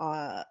clear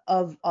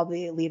of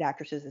the lead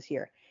actresses this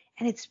year.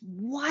 And it's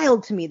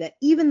wild to me that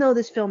even though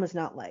this film is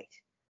not liked,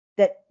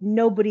 that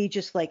nobody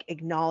just like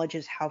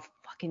acknowledges how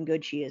fucking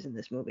good she is in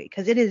this movie,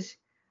 because it is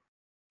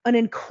an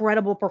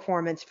incredible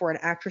performance for an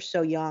actress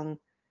so young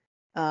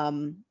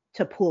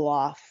to pull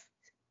off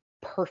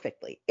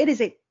perfectly. It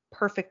is a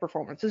perfect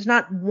performance. There's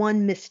not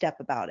one misstep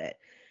about it.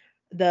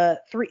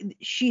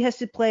 She has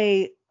to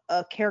play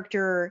a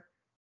character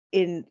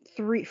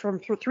from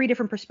three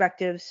different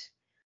perspectives.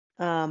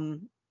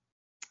 You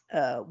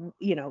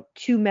know,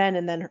 two men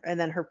and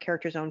then her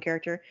character's own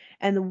character,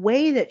 and the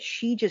way that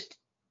she just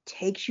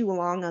takes you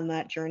along on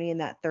that journey in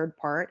that third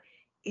part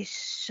is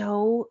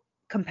so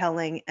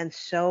compelling and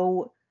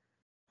so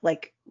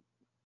like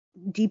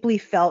deeply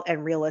felt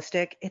and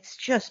realistic. It's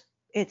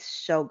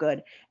so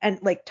good. And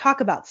like, talk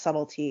about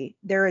subtlety.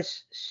 There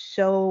is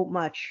so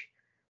much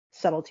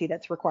subtlety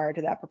that's required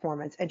to that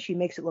performance, and she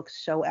makes it look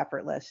so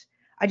effortless.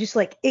 I just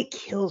like, it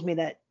kills me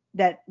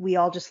that we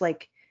all just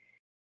like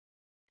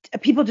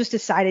people just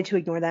decided to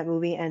ignore that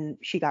movie, and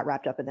she got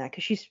wrapped up in that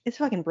because it's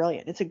fucking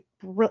brilliant.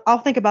 I'll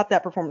think about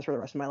that performance for the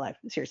rest of my life.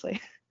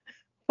 Seriously.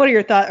 What are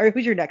your thoughts? Or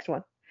who's your next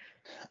one?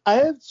 I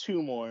have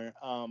two more.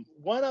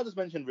 One I'll just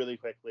mention really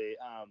quickly.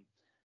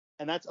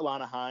 And that's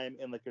Alana Haim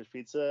in Licorice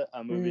Pizza,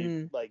 a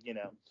movie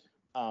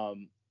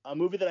a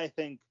movie that I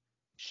think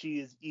she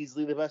is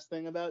easily the best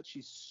thing about.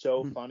 She's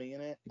so funny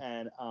in it,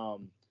 and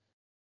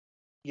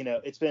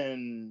it's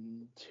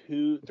been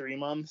 2-3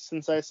 months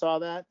since I saw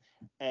that,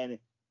 and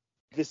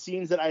the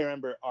scenes that I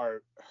remember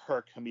are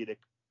her comedic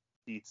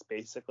beats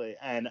basically,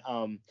 and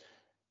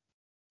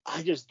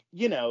I just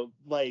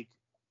like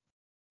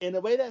in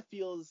a way that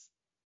feels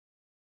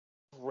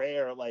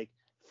rare, like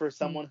for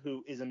someone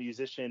who is a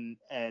musician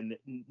and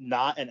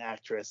not an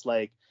actress,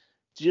 like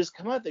to just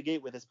come out the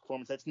gate with this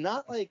performance that's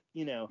not like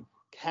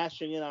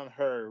cashing in on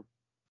her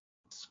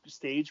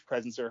stage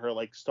presence or her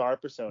like star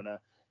persona.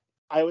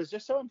 I was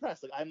just so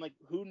impressed. Like I'm like,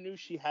 who knew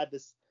she had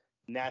this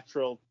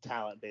natural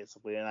talent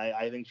basically, and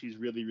I think she's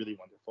really, really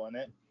wonderful in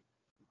it.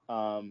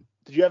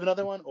 Did you have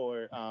another one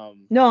or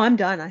No, I'm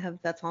done.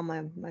 That's all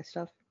my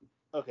stuff.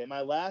 Okay,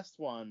 my last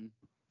one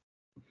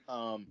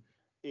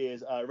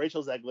is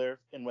Rachel Zegler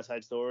in West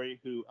Side Story,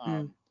 who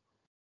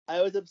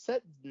I was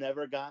upset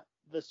never got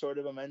the sort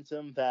of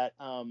momentum that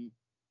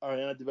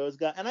Ariana DeVos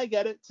got, and I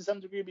get it to some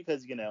degree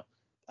because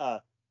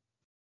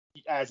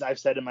as I've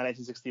said in my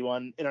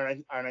 1961 our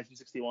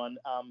 1961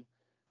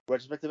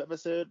 retrospective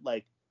episode,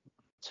 like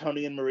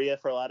Tony and Maria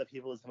for a lot of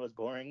people is the most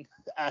boring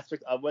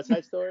aspect of West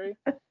Side Story,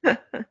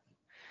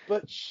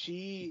 but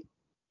she,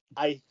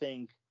 I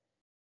think,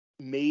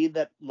 made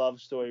that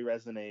love story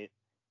resonate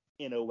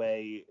in a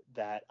way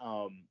that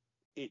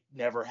it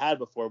never had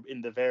before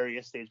in the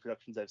various stage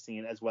productions I've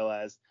seen, as well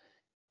as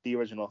the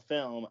original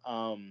film.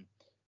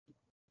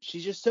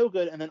 She's just so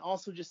good, and then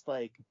also just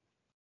like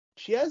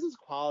she has this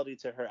quality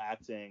to her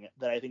acting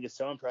that I think is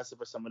so impressive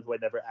for someone who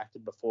had never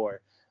acted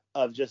before,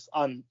 of just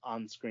on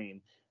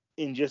screen,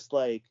 in just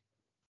like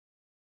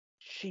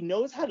she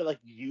knows how to like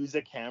use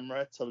a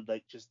camera to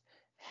like just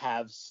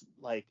have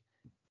like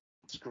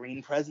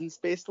screen presence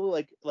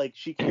basically, like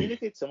she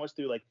communicates so much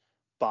through like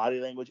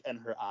body language and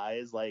her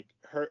eyes. Like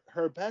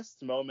her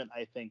best moment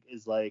I think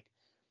is like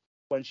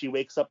when she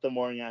wakes up the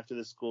morning after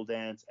the school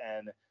dance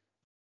and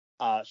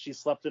she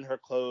slept in her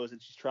clothes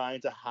and she's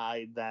trying to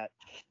hide that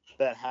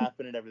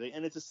happened and everything,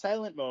 and it's a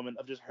silent moment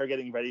of just her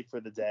getting ready for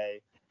the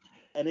day,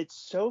 and it's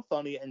so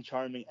funny and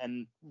charming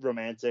and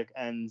romantic.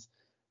 And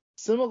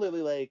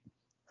similarly, like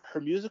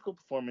her musical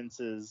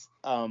performances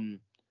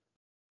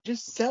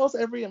just sells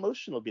every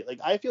emotional beat. Like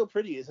I Feel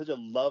Pretty is such a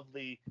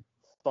lovely,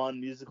 fun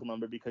musical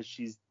number because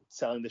she's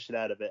selling the shit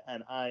out of it,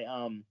 and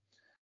I'm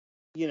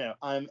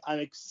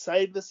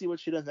excited to see what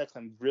she does next.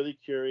 I'm really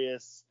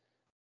curious.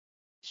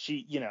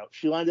 She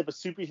lined up a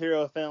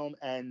superhero film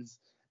and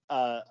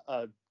a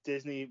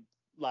Disney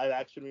live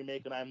action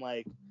remake, and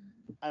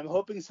I'm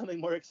hoping something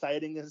more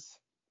exciting is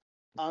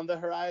on the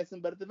horizon,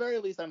 but at the very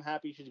least I'm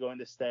happy she's going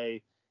to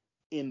stay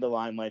in the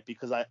limelight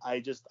because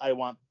I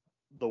want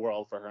the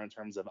world for her in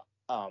terms of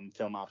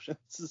film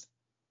options.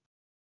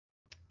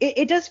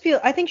 It does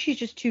feel, I think she's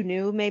just too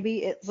new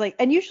maybe. It's like,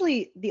 and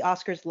usually the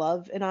Oscars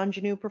love an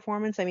ingenue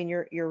performance. I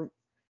mean,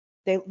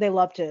 they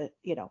love to,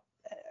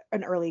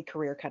 an early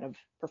career kind of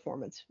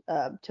performance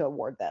to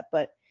award that.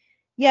 But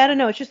yeah, I don't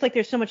know. It's just like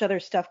there's so much other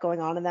stuff going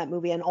on in that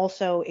movie, and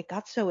also it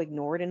got so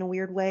ignored in a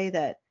weird way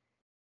that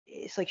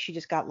it's like she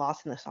just got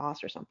lost in the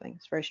sauce or something.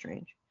 It's very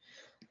strange.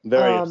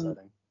 Very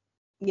upsetting.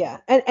 Yeah,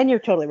 and you're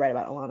totally right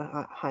about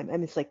Alana Haim. I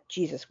mean, it's like,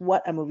 Jesus,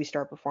 what a movie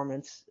star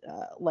performance.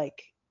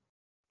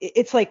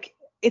 It's like,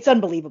 it's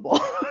unbelievable,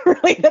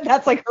 really,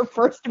 that's like her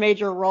first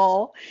major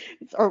role,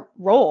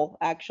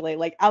 actually,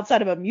 like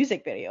outside of a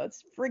music video.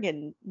 It's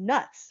friggin'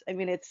 nuts. I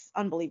mean, it's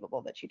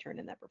unbelievable that she turned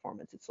in that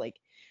performance. It's like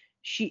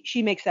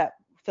she makes that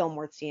film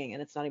worth seeing,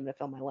 and it's not even a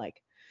film I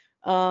like.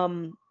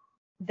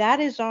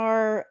 That is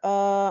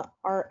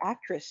our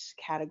actress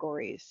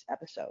categories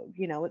episode.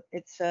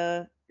 It's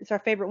our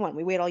favorite one.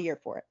 We wait all year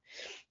for it.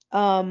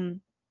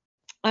 I'm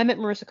at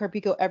Marissa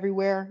Carpico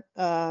everywhere.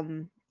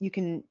 You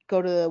can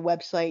go to the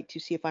website to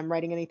see if I'm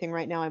writing anything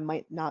right now. I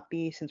might not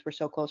be, since we're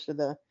so close to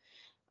the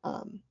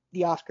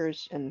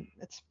Oscars, and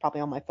it's probably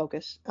on my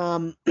focus.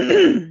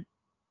 Where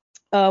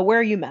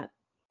are you, Matt?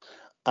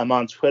 I'm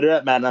on Twitter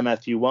at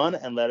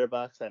MattNotMatthew1 and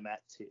Letterboxd at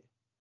Matt2.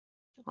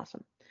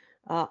 Awesome.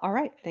 All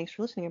right. Thanks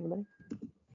for listening, everybody.